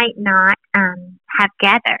you might not have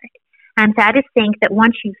gathered. So I just think that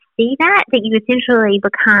once you see that you essentially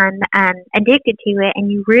become addicted to it,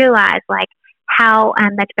 and you realize like how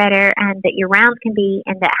much better that your rounds can be,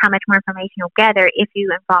 and that how much more information you'll gather if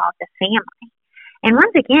you involve the family. And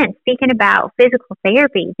once again, speaking about physical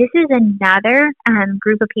therapy, this is another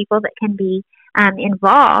group of people that can be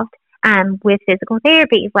involved with physical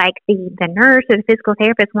therapy. Like the nurse or the physical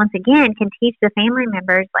therapist, once again, can teach the family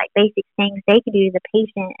members like basic things they can do to the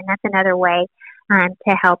patient, and that's another way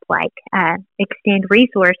to help extend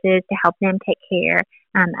resources to help them take care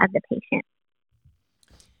of the patient.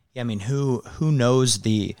 Yeah, I mean, who knows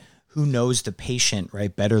the patient,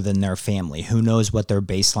 right, better than their family? Who knows what their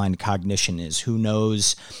baseline cognition is? Who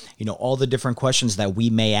knows, all the different questions that we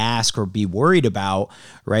may ask or be worried about,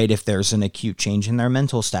 right? If there's an acute change in their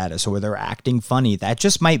mental status or they're acting funny, that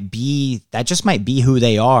just might be who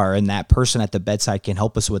they are. And that person at the bedside can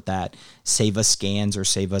help us with that, save us scans or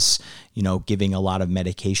save us, giving a lot of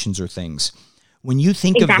medications or things. When you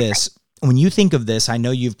think of this, I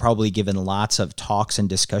know you've probably given lots of talks and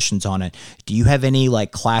discussions on it. Do you have any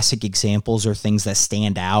like classic examples or things that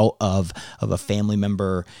stand out of a family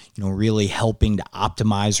member, really helping to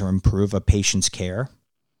optimize or improve a patient's care?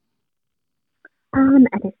 A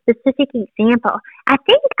specific example.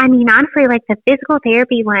 Honestly, like the physical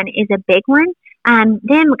therapy one is a big one. Then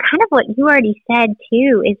kind of what you already said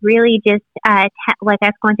too is really just like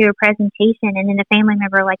us going through a presentation and then the family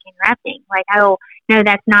member like interrupting, like, oh no,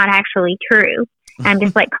 that's not actually true.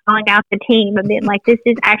 Just like calling out the team and being like, this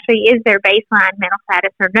is their baseline mental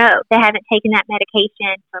status, or no, they haven't taken that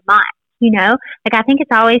medication for months. Like I think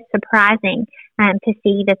it's always surprising to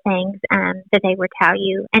see the things that they would tell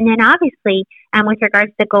you. And then obviously with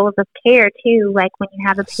regards to goals of care too, like when you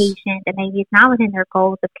have a patient that maybe it's not within their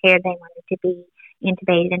goals of care, they wanted to be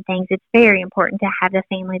intubated and things, it's very important to have the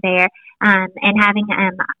family there and having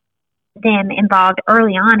them involved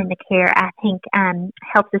early on in the care, I think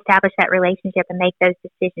helps establish that relationship and make those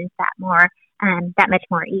decisions that much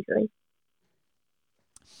more easily.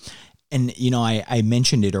 And, I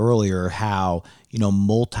mentioned it earlier how,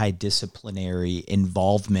 multidisciplinary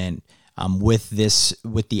involvement with the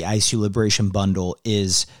ICU Liberation Bundle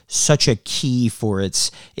is such a key for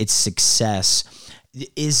its success.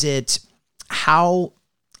 Is it how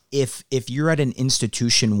if you're at an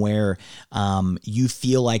institution where you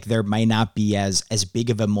feel like there might not be as big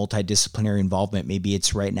of a multidisciplinary involvement, maybe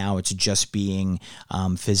it's right now it's just being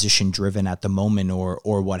physician driven at the moment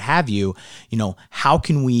or what have you, how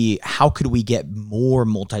could we get more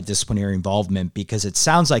multidisciplinary involvement? Because it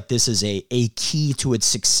sounds like this is a key to its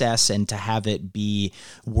success and to have it be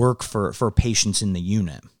work for patients in the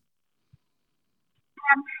unit.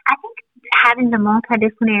 I think having the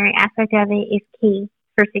multidisciplinary aspect of it is key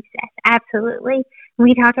for success. Absolutely.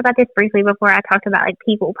 We talked about this briefly before. I talked about like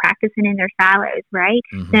people practicing in their silos, right?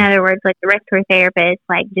 Mm-hmm. In other words, like the respiratory therapist,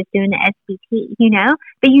 like just doing the SBT,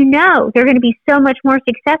 but they're going to be so much more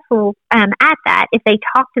successful at that if they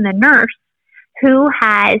talk to the nurse who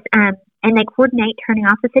has, and they coordinate turning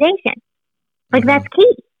off the sedation. Like that's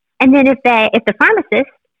key. And then if the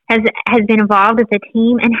pharmacist has been involved with the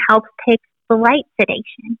team and helps pick the right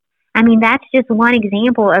sedation. I mean, that's just one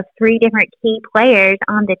example of 3 different key players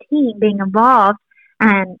on the team being involved,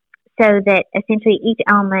 so that essentially each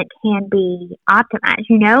element can be optimized,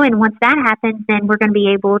 and once that happens, then we're going to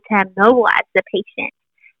be able to mobilize the patient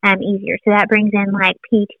easier. So that brings in like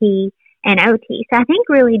PT and OT. So I think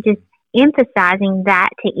really just emphasizing that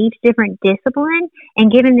to each different discipline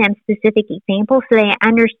and giving them specific examples so they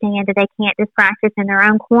understand that they can't just practice in their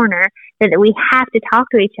own corner, that we have to talk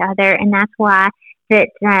to each other. And that's why that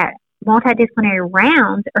multidisciplinary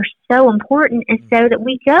rounds are so important, and so that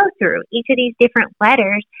we go through each of these different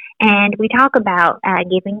letters and we talk about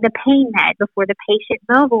giving the pain med before the patient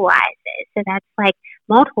mobilizes. So that's like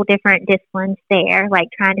multiple different disciplines there, like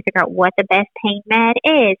trying to figure out what the best pain med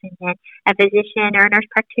is, and then a physician or a nurse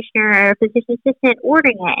practitioner or a physician assistant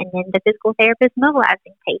ordering it, and then the physical therapist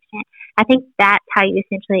mobilizing patient. I think that's how you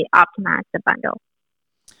essentially optimize the bundle.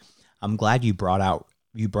 I'm glad you brought up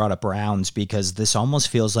rounds, because this almost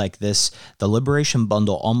feels like the Liberation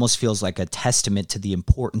Bundle almost feels like a testament to the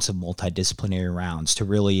importance of multidisciplinary rounds to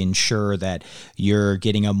really ensure that you're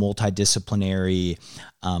getting a multidisciplinary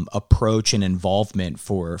approach and involvement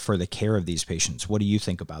for the care of these patients. What do you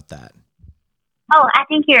think about that? Oh, I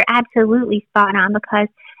think you're absolutely spot on, because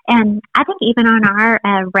I think even on our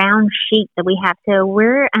round sheet that we have, so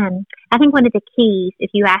we're, I think one of the keys, if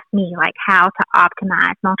you ask me, like how to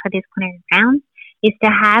optimize multidisciplinary rounds, is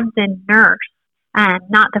to have the nurse,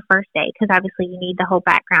 not the first day, because obviously you need the whole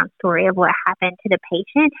background story of what happened to the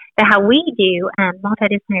patient. But how we do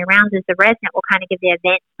multidisciplinary rounds is the resident will kind of give the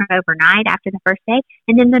events from overnight after the first day,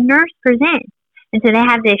 and then the nurse presents. And so they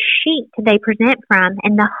have this sheet that they present from,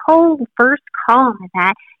 and the whole first column of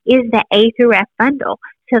that is the A through F bundle.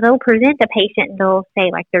 So they'll present the patient and they'll say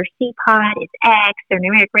like their CPOT is X, their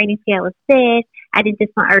numeric rating scale is this, I did this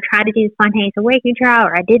or tried to do the spontaneous awakening trial,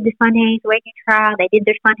 or I did the spontaneous awakening trial, they did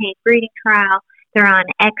their spontaneous breathing trial, they're on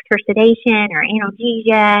X for sedation or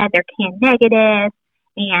analgesia, they're CAN negative,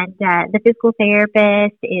 and the physical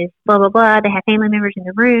therapist is blah, blah, blah, they have family members in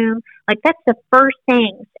the room. Like that's the first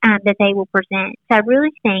things that they will present. So I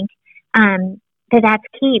really think that's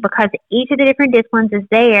key, because each of the different disciplines is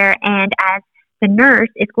there, and as the nurse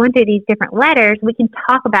is going through these different letters, we can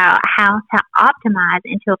talk about how to optimize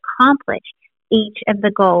and to accomplish each of the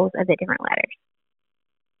goals of the different letters.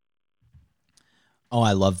 Oh,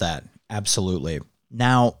 I love that. Absolutely.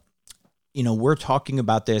 Now, we're talking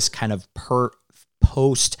about this kind of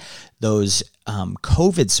post those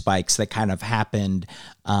COVID spikes that kind of happened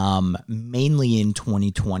mainly in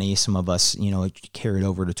 2020. Some of us, carried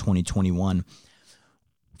over to 2021.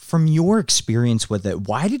 From your experience with it,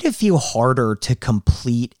 why did it feel harder to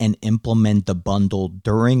complete and implement the bundle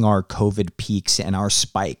during our COVID peaks and our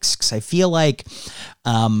spikes? Because I feel like,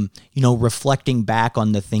 reflecting back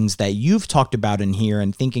on the things that you've talked about in here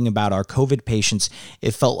and thinking about our COVID patients,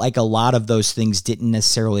 it felt like a lot of those things didn't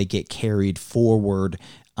necessarily get carried forward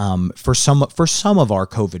for some of our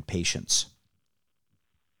COVID patients.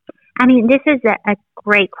 I mean, this is a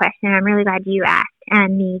great question. I'm really glad you asked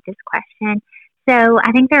me this question. So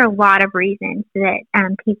I think there are a lot of reasons that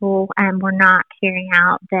people were not carrying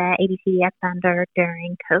out the ABCDF bundle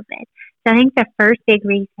during COVID. So I think the first big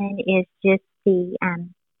reason is just the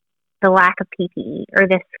lack of PPE, or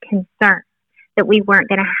this concern that we weren't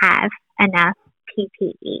going to have enough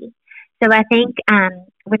PPE. So I think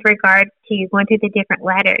with regards to going through the different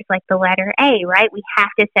letters, like the letter A, right, we have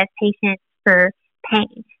to assess patients for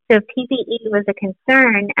pain. So if PPE was a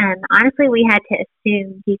concern, honestly, we had to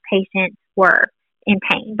assume these patients were in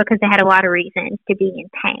pain because they had a lot of reasons to be in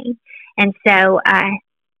pain. And so,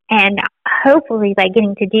 and hopefully like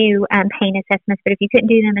getting to do pain assessments, but if you couldn't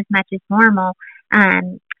do them as much as normal,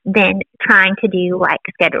 then trying to do like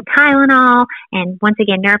scheduled Tylenol. And once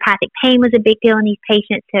again, neuropathic pain was a big deal in these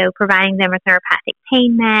patients, so providing them with neuropathic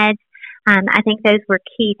pain meds. I think those were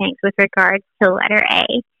key things with regards to letter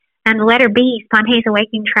A. And letter B, spontaneous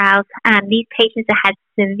awakening trials, these patients that had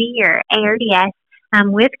severe ARDS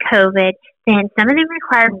with COVID, then some of them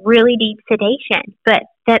required really deep sedation, but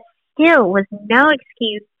that still was no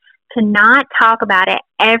excuse to not talk about it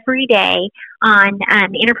every day on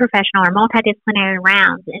interprofessional or multidisciplinary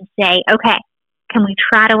rounds and say, okay, can we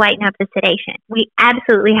try to lighten up the sedation? We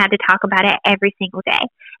absolutely had to talk about it every single day.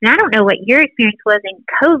 And I don't know what your experience was in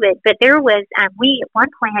COVID, but there was, we at one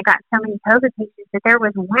point had gotten so many COVID patients that there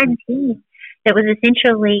was one team that was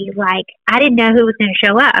essentially like, I didn't know who was going to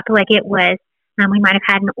show up. Like it was, we might have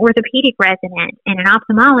had an orthopedic resident and an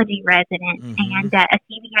ophthalmology resident and a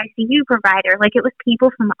CVICU provider. Like it was people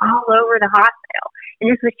from all over the hospital.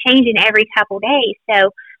 And this was changing every couple days. So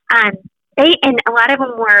and a lot of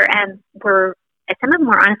them were some of them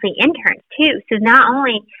were honestly interns too. So not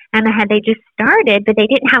only had they just started, but they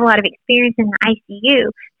didn't have a lot of experience in the ICU.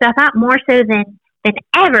 So I thought more so than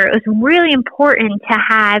ever, it was really important to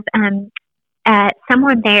have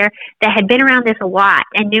someone there that had been around this a lot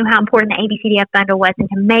and knew how important the ABCDF bundle was, and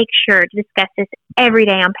to make sure to discuss this every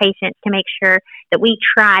day on patients to make sure that we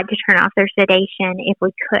tried to turn off their sedation if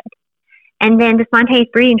we could. And then the spontaneous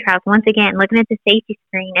breathing trials, once again, looking at the safety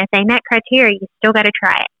screen, if they met criteria, you still got to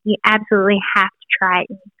try it. You absolutely have to try it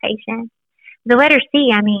in these patients. The letter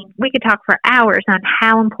C, I mean, we could talk for hours on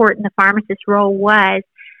how important the pharmacist's role was,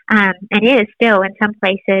 and is still in some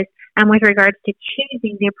places, with regards to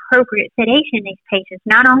choosing the appropriate sedation in these patients,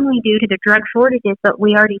 not only due to the drug shortages, but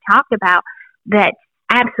we already talked about that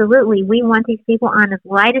absolutely we want these people on as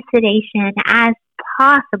light a sedation as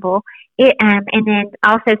possible. And then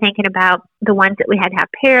also thinking about the ones that we had to have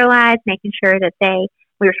paralyzed, making sure that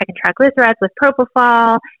we were checking triglycerides with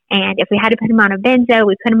propofol, and if we had to put them on a benzo,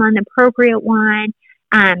 we put them on the appropriate one.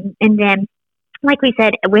 And then, like we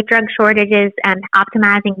said, with drug shortages,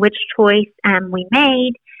 optimizing which choice we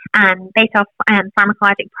made based off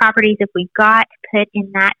pharmacologic properties if we got put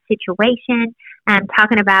in that situation.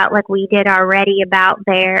 Talking about, like we did already, about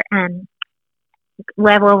their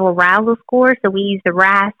level of arousal score. So we use the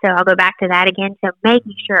RAS. So I'll go back to that again. So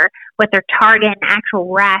making sure what their target and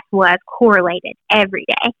actual RAS was correlated every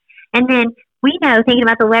day. And then we know, thinking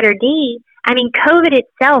about the letter D, I mean, COVID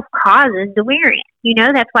itself causes delirium. You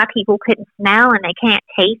know, that's why people couldn't smell and they can't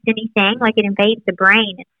taste anything. Like it invades the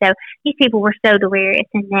brain. And so these people were so delirious.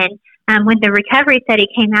 And then when the recovery study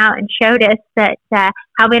came out and showed us that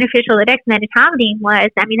how beneficial the dexmedetomidine was,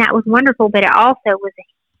 I mean, that was wonderful, but it also was a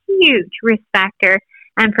huge risk factor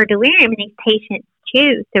for delirium in these patients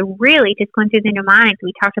too. So really just going through the mnemonics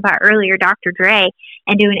we talked about earlier, Dr. Dre,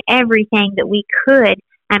 and doing everything that we could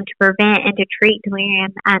to prevent and to treat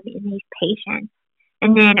delirium in these patients.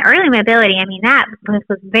 And then early mobility, I mean, that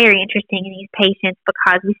was very interesting in these patients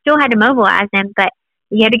because we still had to mobilize them, but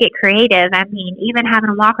you had to get creative. I mean, even having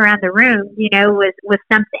them walk around the room, you know, was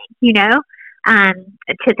something, you know,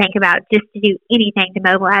 to think about, just to do anything to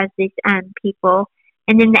mobilize these people.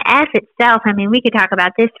 And then the F itself, I mean, we could talk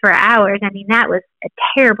about this for hours. I mean, that was a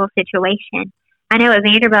terrible situation. I know at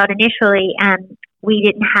Vanderbilt initially, we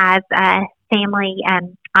didn't have family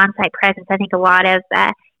on-site presence. I think a lot of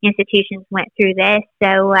institutions went through this.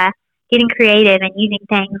 So getting creative and using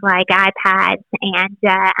things like iPads and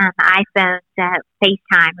iPhones,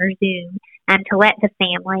 FaceTime or Zoom, to let the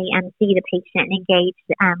family see the patient and engage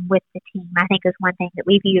with the team, I think is one thing that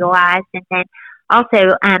we've utilized. And then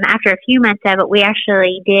also, after a few months of it, we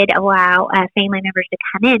actually did allow family members to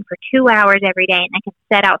come in for 2 hours every day, and they can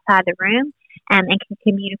sit outside the room and can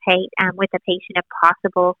communicate with the patient if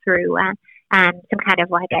possible through some kind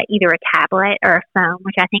of like either a tablet or a phone,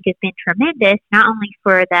 which I think has been tremendous, not only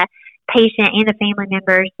for the patient and the family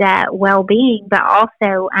members' well-being, but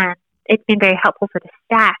also it's been very helpful for the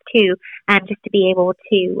staff too, just to be able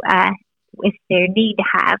to, if they need to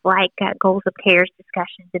have like goals of care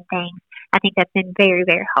discussions and things. I think that's been very,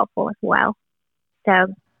 very helpful as well. So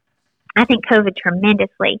I think COVID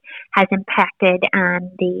tremendously has impacted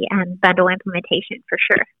the bundle implementation for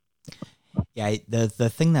sure. Yeah, the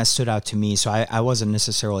thing that stood out to me, so I wasn't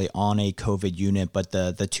necessarily on a COVID unit, but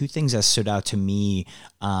the two things that stood out to me,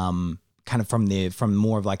 kind of from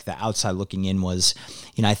more of like the outside looking in, was,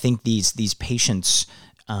 you know, I think these patients,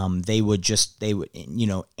 they would, you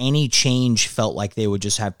know, any change felt like they would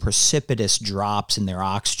just have precipitous drops in their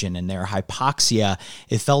oxygen and their hypoxia.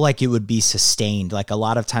 It felt like it would be sustained. Like a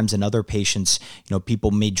lot of times in other patients, you know,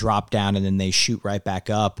 people may drop down and then they shoot right back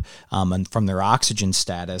up and from their oxygen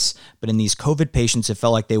status. But in these COVID patients, it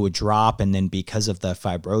felt like they would drop. And then because of the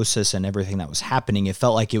fibrosis and everything that was happening, it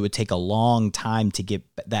felt like it would take a long time to get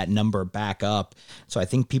that number back up. So I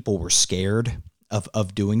think people were scared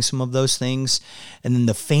of doing some of those things. And then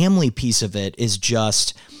the family piece of it is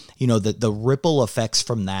just, the ripple effects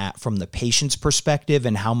from that, from the patient's perspective,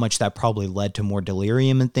 and how much that probably led to more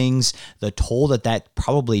delirium and things, the toll that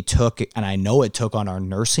probably took, and I know it took on our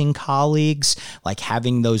nursing colleagues, like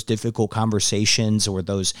having those difficult conversations or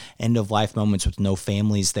those end of life moments with no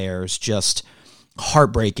families there is just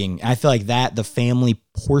heartbreaking. I feel like that the family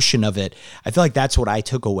portion of it, I feel like that's what I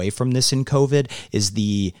took away from this in COVID, is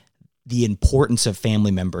the importance of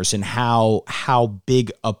family members and how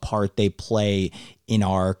big a part they play in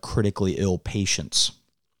our critically ill patients.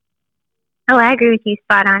 Oh, I agree with you,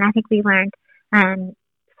 spot on. I think we learned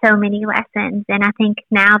so many lessons, and I think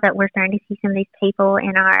now that we're starting to see some of these people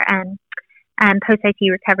in our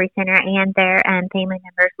post-ICU recovery center and their family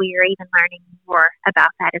members, we are even learning more about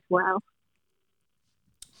that as well.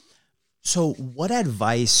 So what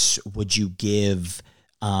advice would you give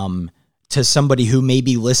to somebody who may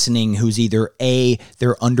be listening, who's either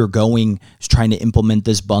they're trying to implement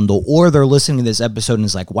this bundle, or they're listening to this episode and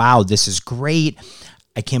is like, wow, this is great.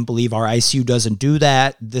 I can't believe our ICU doesn't do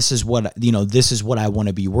that. This is what I want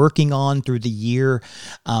to be working on through the year.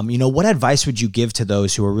 What advice would you give to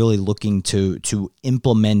those who are really looking to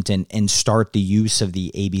implement and start the use of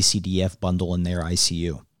the ABCDF bundle in their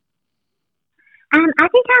ICU? I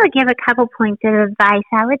think I would give a couple points of advice.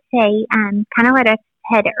 I would say, kind of what I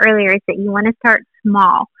said earlier, is that you want to start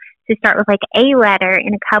small. To start with like a letter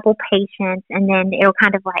in a couple patients, and then it'll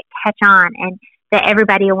kind of like catch on, and that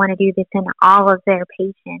everybody will want to do this in all of their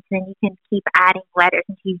patients. And then you can keep adding letters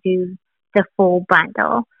until you do the full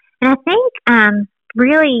bundle. And I think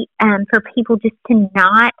really for people just to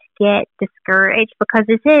not get discouraged, because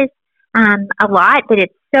this is a lot, but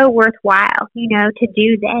it's so worthwhile, to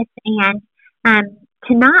do this. And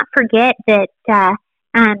to not forget that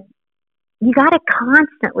you got to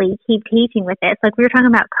constantly keep teaching with this. Like we were talking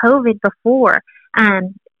about COVID before,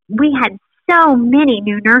 we had so many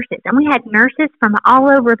new nurses, and we had nurses from all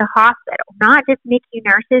over the hospital, not just NICU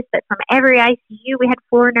nurses, but from every ICU. We had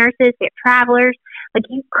floor nurses, we had travelers. Like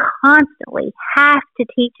you constantly have to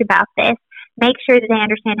teach about this. Make sure that they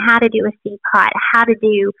understand how to do a CPOT, how to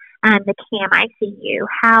do the CAM ICU,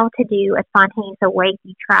 how to do a spontaneous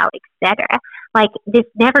awakening trial, etc. Like this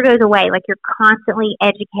never goes away. Like you're constantly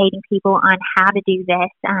educating people on how to do this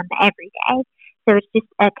every day. So it's just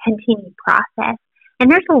a continued process.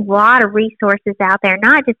 And there's a lot of resources out there,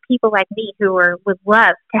 not just people like me who would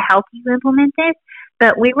love to help you implement this,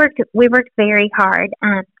 but we worked very hard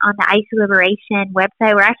on the ICU Liberation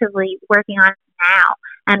website. We're actively working on it now.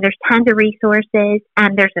 There's tons of resources.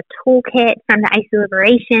 There's a toolkit from the ICU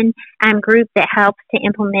Liberation group that helps to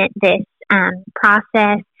implement this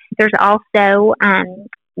process. There's also,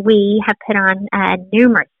 we have put on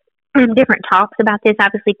numerous different talks about this.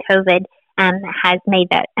 Obviously, COVID has made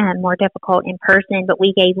that more difficult in person, but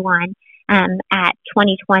we gave one at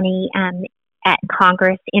 2020 at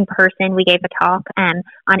Congress in person. We gave a talk on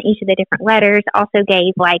each of the different letters. Also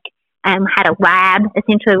gave had a lab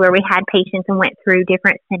essentially where we had patients and went through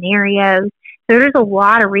different scenarios. So there's a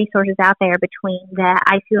lot of resources out there between the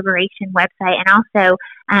ICU Liberation website and also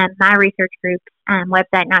my research group's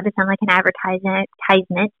website, not to sound like an advertisement,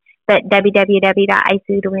 but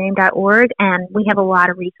www.icudelirium.org. And we have a lot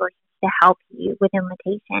of resources to help you with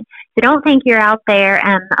implementation. So don't think you're out there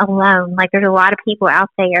alone. Like there's a lot of people out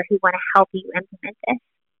there who want to help you implement this.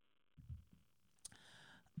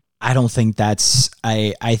 I don't think that's,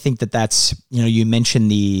 I think that's, you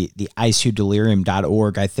mentioned the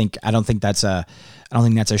ICUdelirium.org. I don't think that's a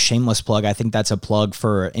shameless plug. I think that's a plug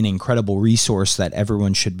for an incredible resource that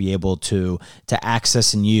everyone should be able to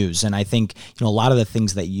access and use. And I think, a lot of the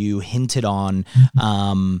things that you hinted on,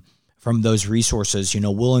 from those resources,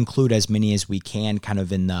 we'll include as many as we can kind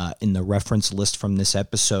of in the reference list from this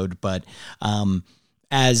episode. But,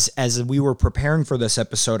 as we were preparing for this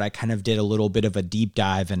episode, I kind of did a little bit of a deep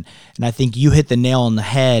dive, and I think you hit the nail on the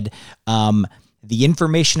head. The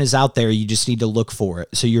information is out there. You just need to look for it.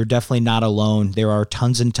 So you're definitely not alone. There are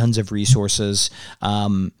tons and tons of resources.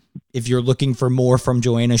 If you're looking for more from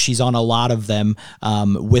Joanna, she's on a lot of them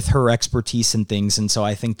with her expertise and things. And so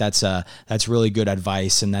I think that's really good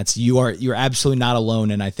advice. And you're absolutely not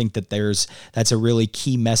alone. And I think that that's a really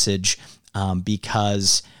key message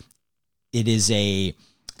because it is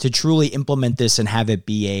to truly implement this and have it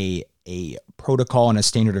be a protocol and a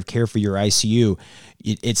standard of care for your ICU.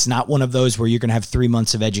 It's not one of those where you're going to have 3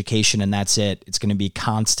 months of education and that's it. It's going to be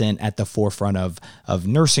constant at the forefront of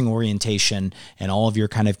nursing orientation and all of your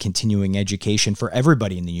kind of continuing education for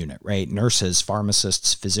everybody in the unit, right? Nurses,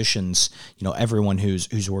 pharmacists, physicians, everyone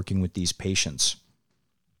who's working with these patients.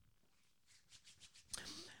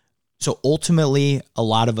 So ultimately, a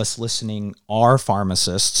lot of us listening are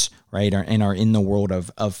pharmacists, right? And are in the world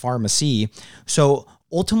of pharmacy. So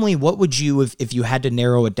ultimately, what would you, if you had to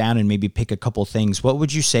narrow it down and maybe pick a couple things, what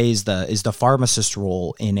would you say is the pharmacist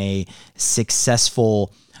role in a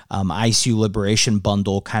successful ICU liberation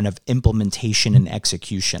bundle kind of implementation and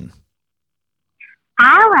execution?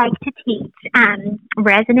 I like to teach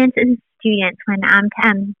residents and students when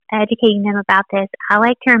I'm educating them about this. I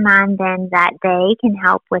like to remind them that they can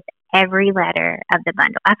help with every letter of the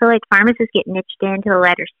bundle. I feel like pharmacists get niched into the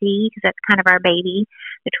letter C because that's kind of our baby,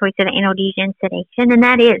 the choice of analgesia and sedation, and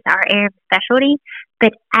that is our area of specialty,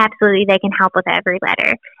 but absolutely they can help with every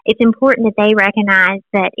letter. It's important that they recognize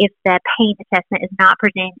that if the pain assessment is not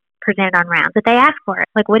presented on rounds, that they ask for it.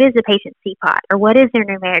 Like, what is the patient's CPOT, or what is their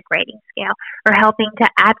numeric rating scale, or helping to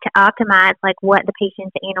optimize like what the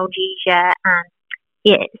patient's analgesia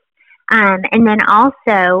is. And then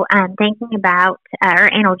also thinking about, or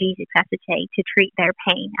analgesics, I should say, to treat their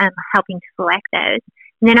pain, helping to select those.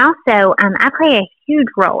 And then also, I play a huge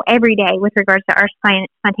role every day with regards to our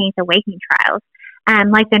spontaneous awakening trials.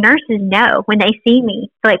 Like the nurses know when they see me,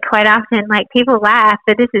 like quite often, like people laugh,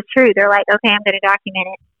 but this is true. They're like, okay, I'm going to document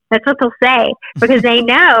it. That's what they'll say because they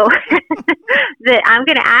know that I'm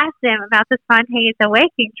going to ask them about the spontaneous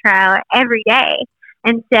awakening trial every day.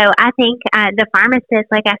 And so I think the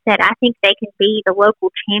pharmacists, like I said, I think they can be the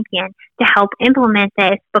local champion to help implement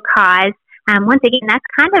this because, once again, that's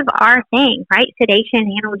kind of our thing, right?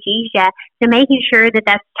 Sedation, analgesia, so making sure that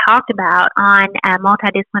that's talked about on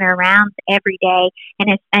multidisciplinary rounds every day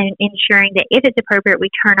and ensuring that if it's appropriate, we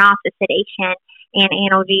turn off the sedation and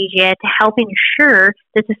analgesia to help ensure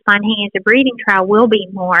that the spontaneous breathing trial will be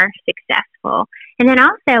more successful. And then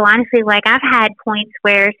also, honestly, like I've had points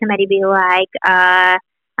where somebody be like,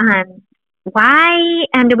 why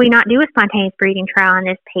do we not do a spontaneous breathing trial on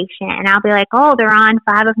this patient? And I'll be like, oh, they're on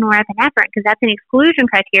 5 of norepinephrine because that's an exclusion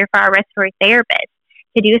criteria for our respiratory therapists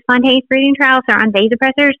to do a spontaneous breathing trial if they're on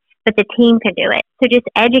vasopressors, but the team can do it. So just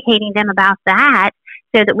educating them about that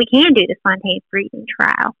so that we can do the spontaneous breathing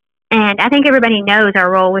trial. And I think everybody knows our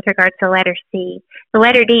role with regards to letter C. The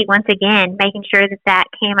letter D, once again, making sure that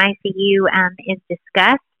CAM ICU is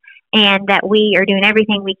discussed and that we are doing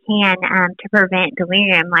everything we can to prevent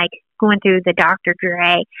delirium, like going through the Dr.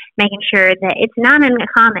 Dre, making sure that it's not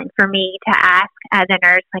uncommon for me to ask the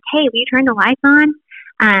nurse, like, hey, will you turn the lights on?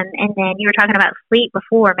 And then you were talking about sleep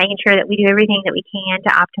before, making sure that we do everything that we can to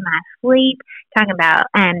optimize sleep, talking about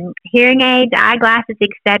hearing aids, eyeglasses,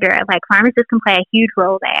 etc. Like pharmacists can play a huge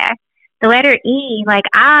role there. The letter E, like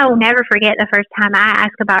I'll never forget the first time I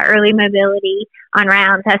asked about early mobility on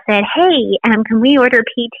rounds. I said, hey, can we order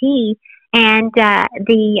PT? And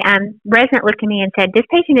the resident looked at me and said, this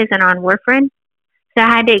patient isn't on warfarin. So I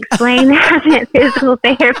had to explain that physical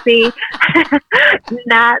therapy,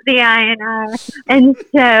 not the INR. And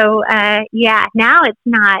so, now it's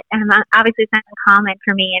not, obviously it's not uncommon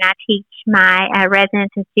for me, and I teach my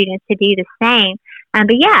residents and students to do the same.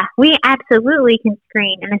 But yeah, we absolutely can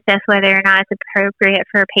screen and assess whether or not it's appropriate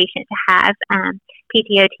for a patient to have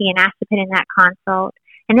PTOT and ask to put in that consult.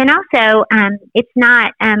 And then also, it's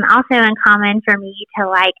not also uncommon for me to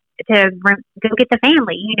go get the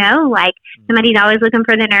family, like somebody's always looking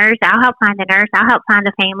for the nurse. I'll help find the nurse. I'll help find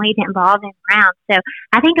the family to involve in rounds. So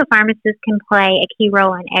I think a pharmacist can play a key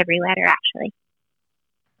role in every letter, actually.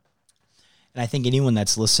 And I think anyone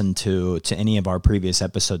that's listened to any of our previous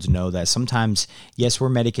episodes know that sometimes, yes, we're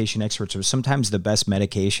medication experts, but sometimes the best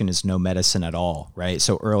medication is no medicine at all, right?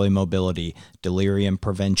 So early mobility, delirium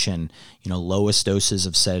prevention, lowest doses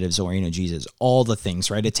of sedatives or analgesics, all the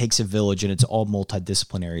things, right? It takes a village and it's all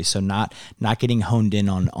multidisciplinary. So not getting honed in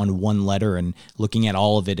on one letter and looking at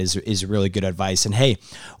all of it is really good advice. And hey,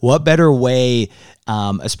 what better way,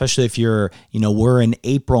 especially if we're in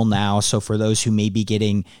April now. So for those who may be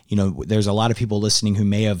getting, there's a lot of people listening who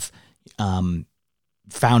may have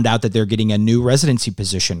found out that they're getting a new residency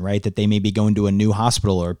position, right? That they may be going to a new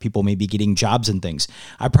hospital, or people may be getting jobs and things.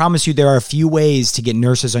 I promise you there are a few ways to get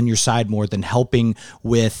nurses on your side more than helping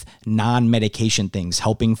with non-medication things,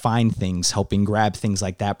 helping find things, helping grab things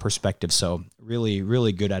like that perspective. So really,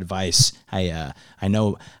 really good advice. I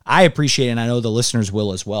know I appreciate it, and I know the listeners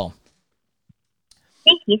will as well.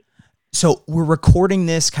 Thank you. So we're recording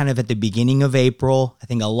this kind of at the beginning of April. I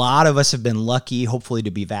think a lot of us have been lucky, hopefully,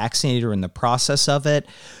 to be vaccinated or in the process of it.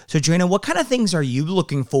 So Joanna, what kind of things are you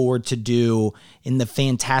looking forward to do in the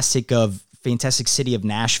fantastic city of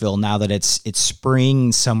Nashville now that it's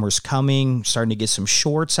spring, summer's coming, starting to get some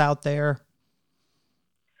shorts out there?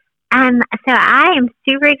 So I am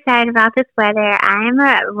super excited about this weather. I am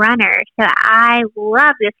a runner, so I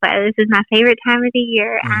love this weather. This is my favorite time of the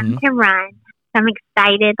year to run. So I'm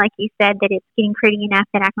excited, like you said, that it's getting pretty enough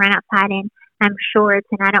that I can run outside in shorts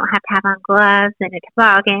and I don't have to have on gloves and a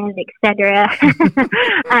toboggan, etc.,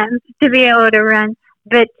 to be able to run.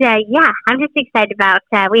 But yeah, I'm just excited about.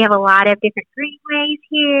 We have a lot of different greenways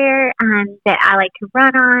here that I like to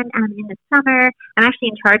run on in the summer. I'm actually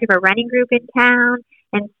in charge of a running group in town.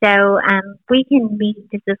 And so we can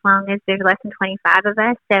meet just as long as there's less than 25 of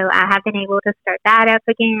us. So I have been able to start that up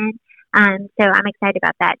again. So I'm excited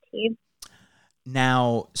about that too.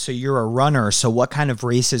 Now, so you're a runner. So what kind of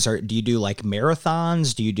races do you do, like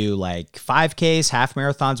marathons? Do you do like 5Ks, half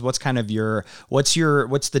marathons? What's kind of what's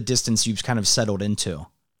the distance you've kind of settled into?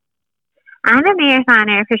 I'm a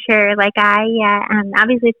marathoner for sure. Like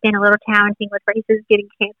obviously it's been a little challenging with races getting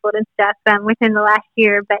canceled and stuff within the last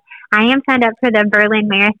year, but I am signed up for the Berlin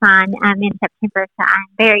Marathon in September, so I'm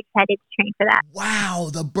very excited to train for that. Wow,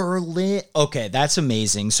 the Berlin. Okay, that's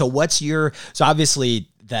amazing. So so obviously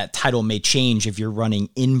that title may change if you're running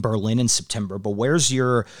in Berlin in September, but where's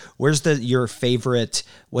your favorite,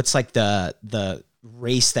 what's like the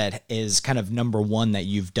race that is kind of number one that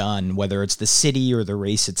you've done, whether it's the city or the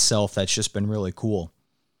race itself, that's just been really cool?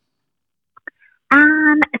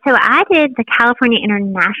 So I did the California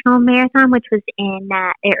International Marathon, which was in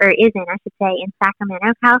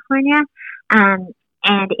Sacramento, California. And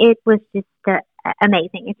it was just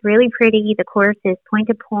amazing. It's really pretty. The course is point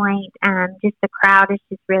to point. Just the crowd is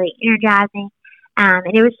just really energizing.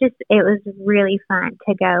 And it was really fun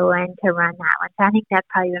to go and to run that one. So I think that's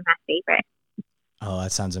probably been my favorite. Oh,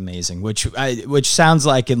 that sounds amazing. Which sounds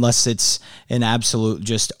like, unless it's an absolute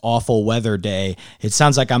just awful weather day, it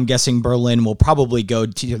sounds like, I'm guessing Berlin will probably go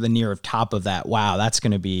to the near top of that. Wow, that's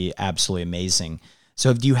going to be absolutely amazing.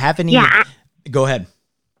 So do you have any? Yeah. Go ahead.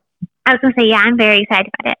 I was going to say, yeah, I'm very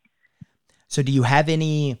excited about it. So do you have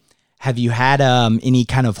any? Have you had any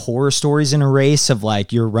kind of horror stories in a race of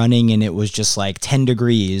like you're running and it was just like 10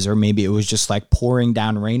 degrees, or maybe it was just like pouring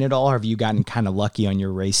down rain at all? Or have you gotten kind of lucky on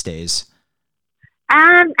your race days?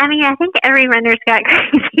 I think every runner's got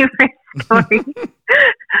crazy stories.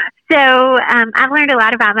 So I've learned a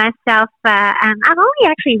lot about myself. I've only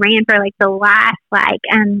actually ran for like the last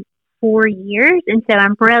 4 years, and so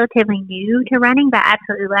I'm relatively new to running, but I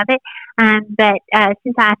absolutely love it. But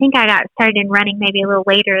since I think I got started in running maybe a little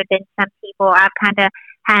later than some people, I've kind of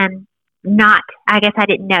I guess I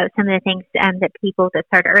didn't know some of the things that people that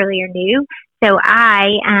started earlier knew. So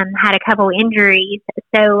I had a couple injuries.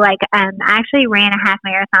 So I actually ran a half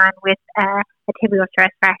marathon with a tibial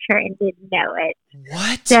stress fracture and didn't know it.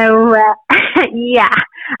 What? So yeah,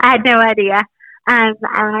 I had no idea.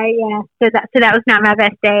 So that was not my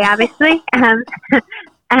best day, obviously.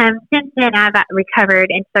 Since then, I've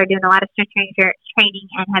recovered and started doing a lot of strength training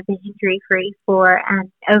and have been injury free for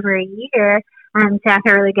over a year. So I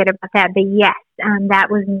feel really good about that. But yes,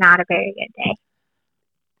 that was not a very good day.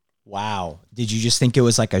 Wow. Did you just think it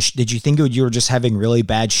was did you think you were just having really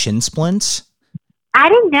bad shin splints? I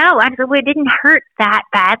didn't know. It didn't hurt that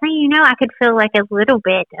badly. I could feel like a little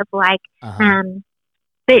bit of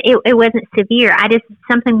but it wasn't severe.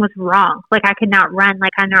 Something was wrong. Like I could not run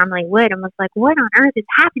like I normally would, and was like, what on earth is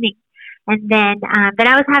happening? And then, but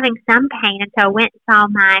I was having some pain, and so I went and saw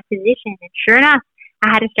my physician, and sure enough,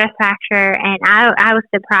 I had a stress fracture, and I was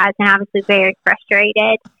surprised and obviously very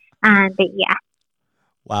frustrated. But yeah.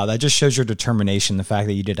 Wow, that just shows your determination. The fact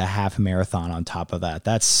that you did a half marathon on top of that,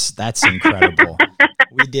 that's incredible.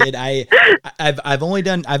 We did.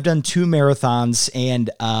 I've done 2 marathons,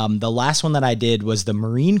 and the last one that I did was the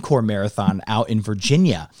Marine Corps Marathon out in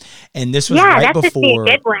Virginia, and this was right before. Yeah,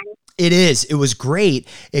 that's a good one. It is. It was great,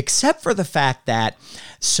 except for the fact that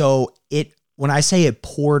when I say it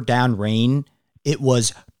poured down rain, it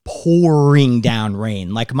was pouring down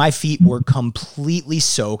rain. Like my feet were completely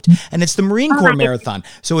soaked, and it's the Marine Corps Marathon.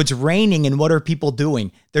 So it's raining, and what are people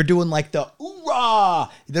doing? They're doing like the hoorah.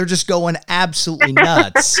 They're just going absolutely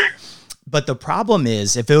nuts. But the problem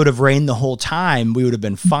is, if it would have rained the whole time, we would have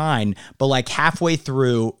been fine. But like halfway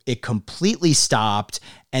through, it completely stopped,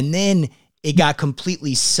 and then it got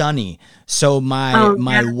completely sunny. So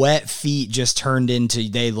my wet feet just turned into,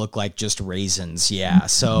 they look like just raisins. Yeah.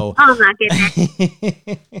 So, oh my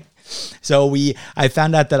goodness. So I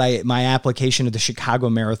found out that my application to the Chicago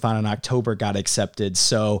Marathon in October got accepted.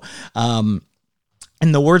 So, in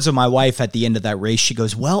the words of my wife at the end of that race, she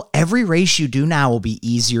goes, well, every race you do now will be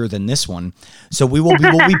easier than this one. So we will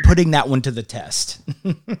be putting that one to the test.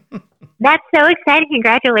 That's so exciting.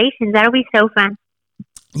 Congratulations. That'll be so fun.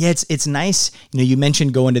 Yeah, it's nice. You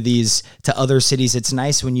mentioned going to other cities. It's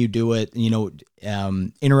nice when you do it.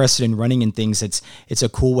 Interested in running and things. It's a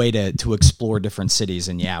cool way to explore different cities.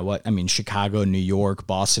 And Chicago, New York,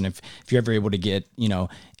 Boston. If you're ever able to get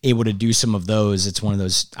able to do some of those, it's one of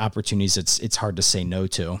those opportunities. It's hard to say no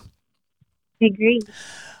to. Agree.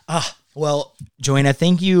 Well, Joanna,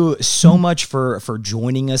 thank you so much for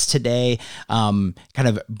joining us today. Kind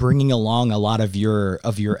of bringing along a lot of your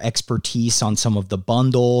expertise on some of the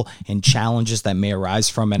bundle and challenges that may arise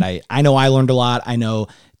from it. I know I learned a lot. I know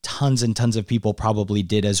tons and tons of people probably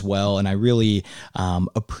did as well. And I really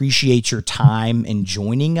appreciate your time in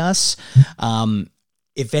joining us.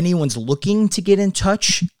 If anyone's looking to get in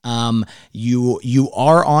touch, you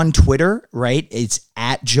are on Twitter, right? It's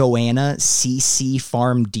at Joanna CC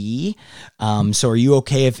Farm D. So are you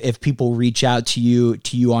okay if people reach out to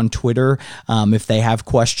you on Twitter if they have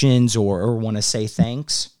questions or want to say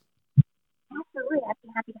thanks? Absolutely, I'd be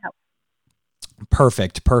happy to help.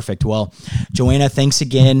 Perfect. Well, Joanna, thanks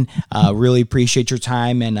again. Really appreciate your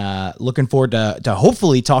time, and looking forward to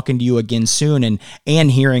hopefully talking to you again soon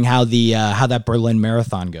and hearing how that Berlin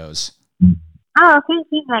Marathon goes. Oh, thank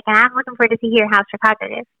you, Nick. And I'm looking forward to hear how Chicago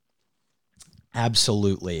is.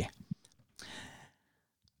 Absolutely.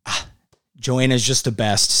 Joanna's just the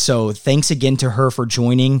best. So thanks again to her for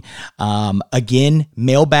joining. Again,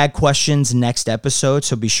 mailbag questions next episode.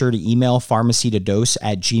 So be sure to email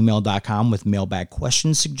pharmacytodose@gmail.com with mailbag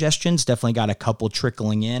question suggestions. Definitely got a couple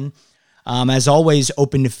trickling in. As always,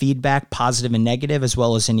 open to feedback, positive and negative, as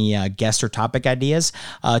well as any guest or topic ideas.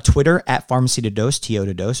 Twitter at pharmacytodose,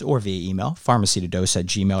 TO2dose, or via email,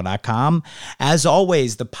 pharmacytodose@gmail.com. As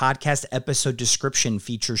always, the podcast episode description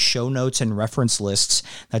features show notes and reference lists.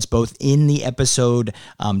 That's both in the episode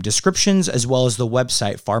descriptions as well as the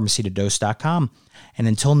website, pharmacytodose.com. And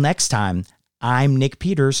until next time, I'm Nick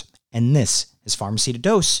Peters, and this is Pharmacy to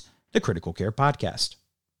Dose, the Critical Care Podcast.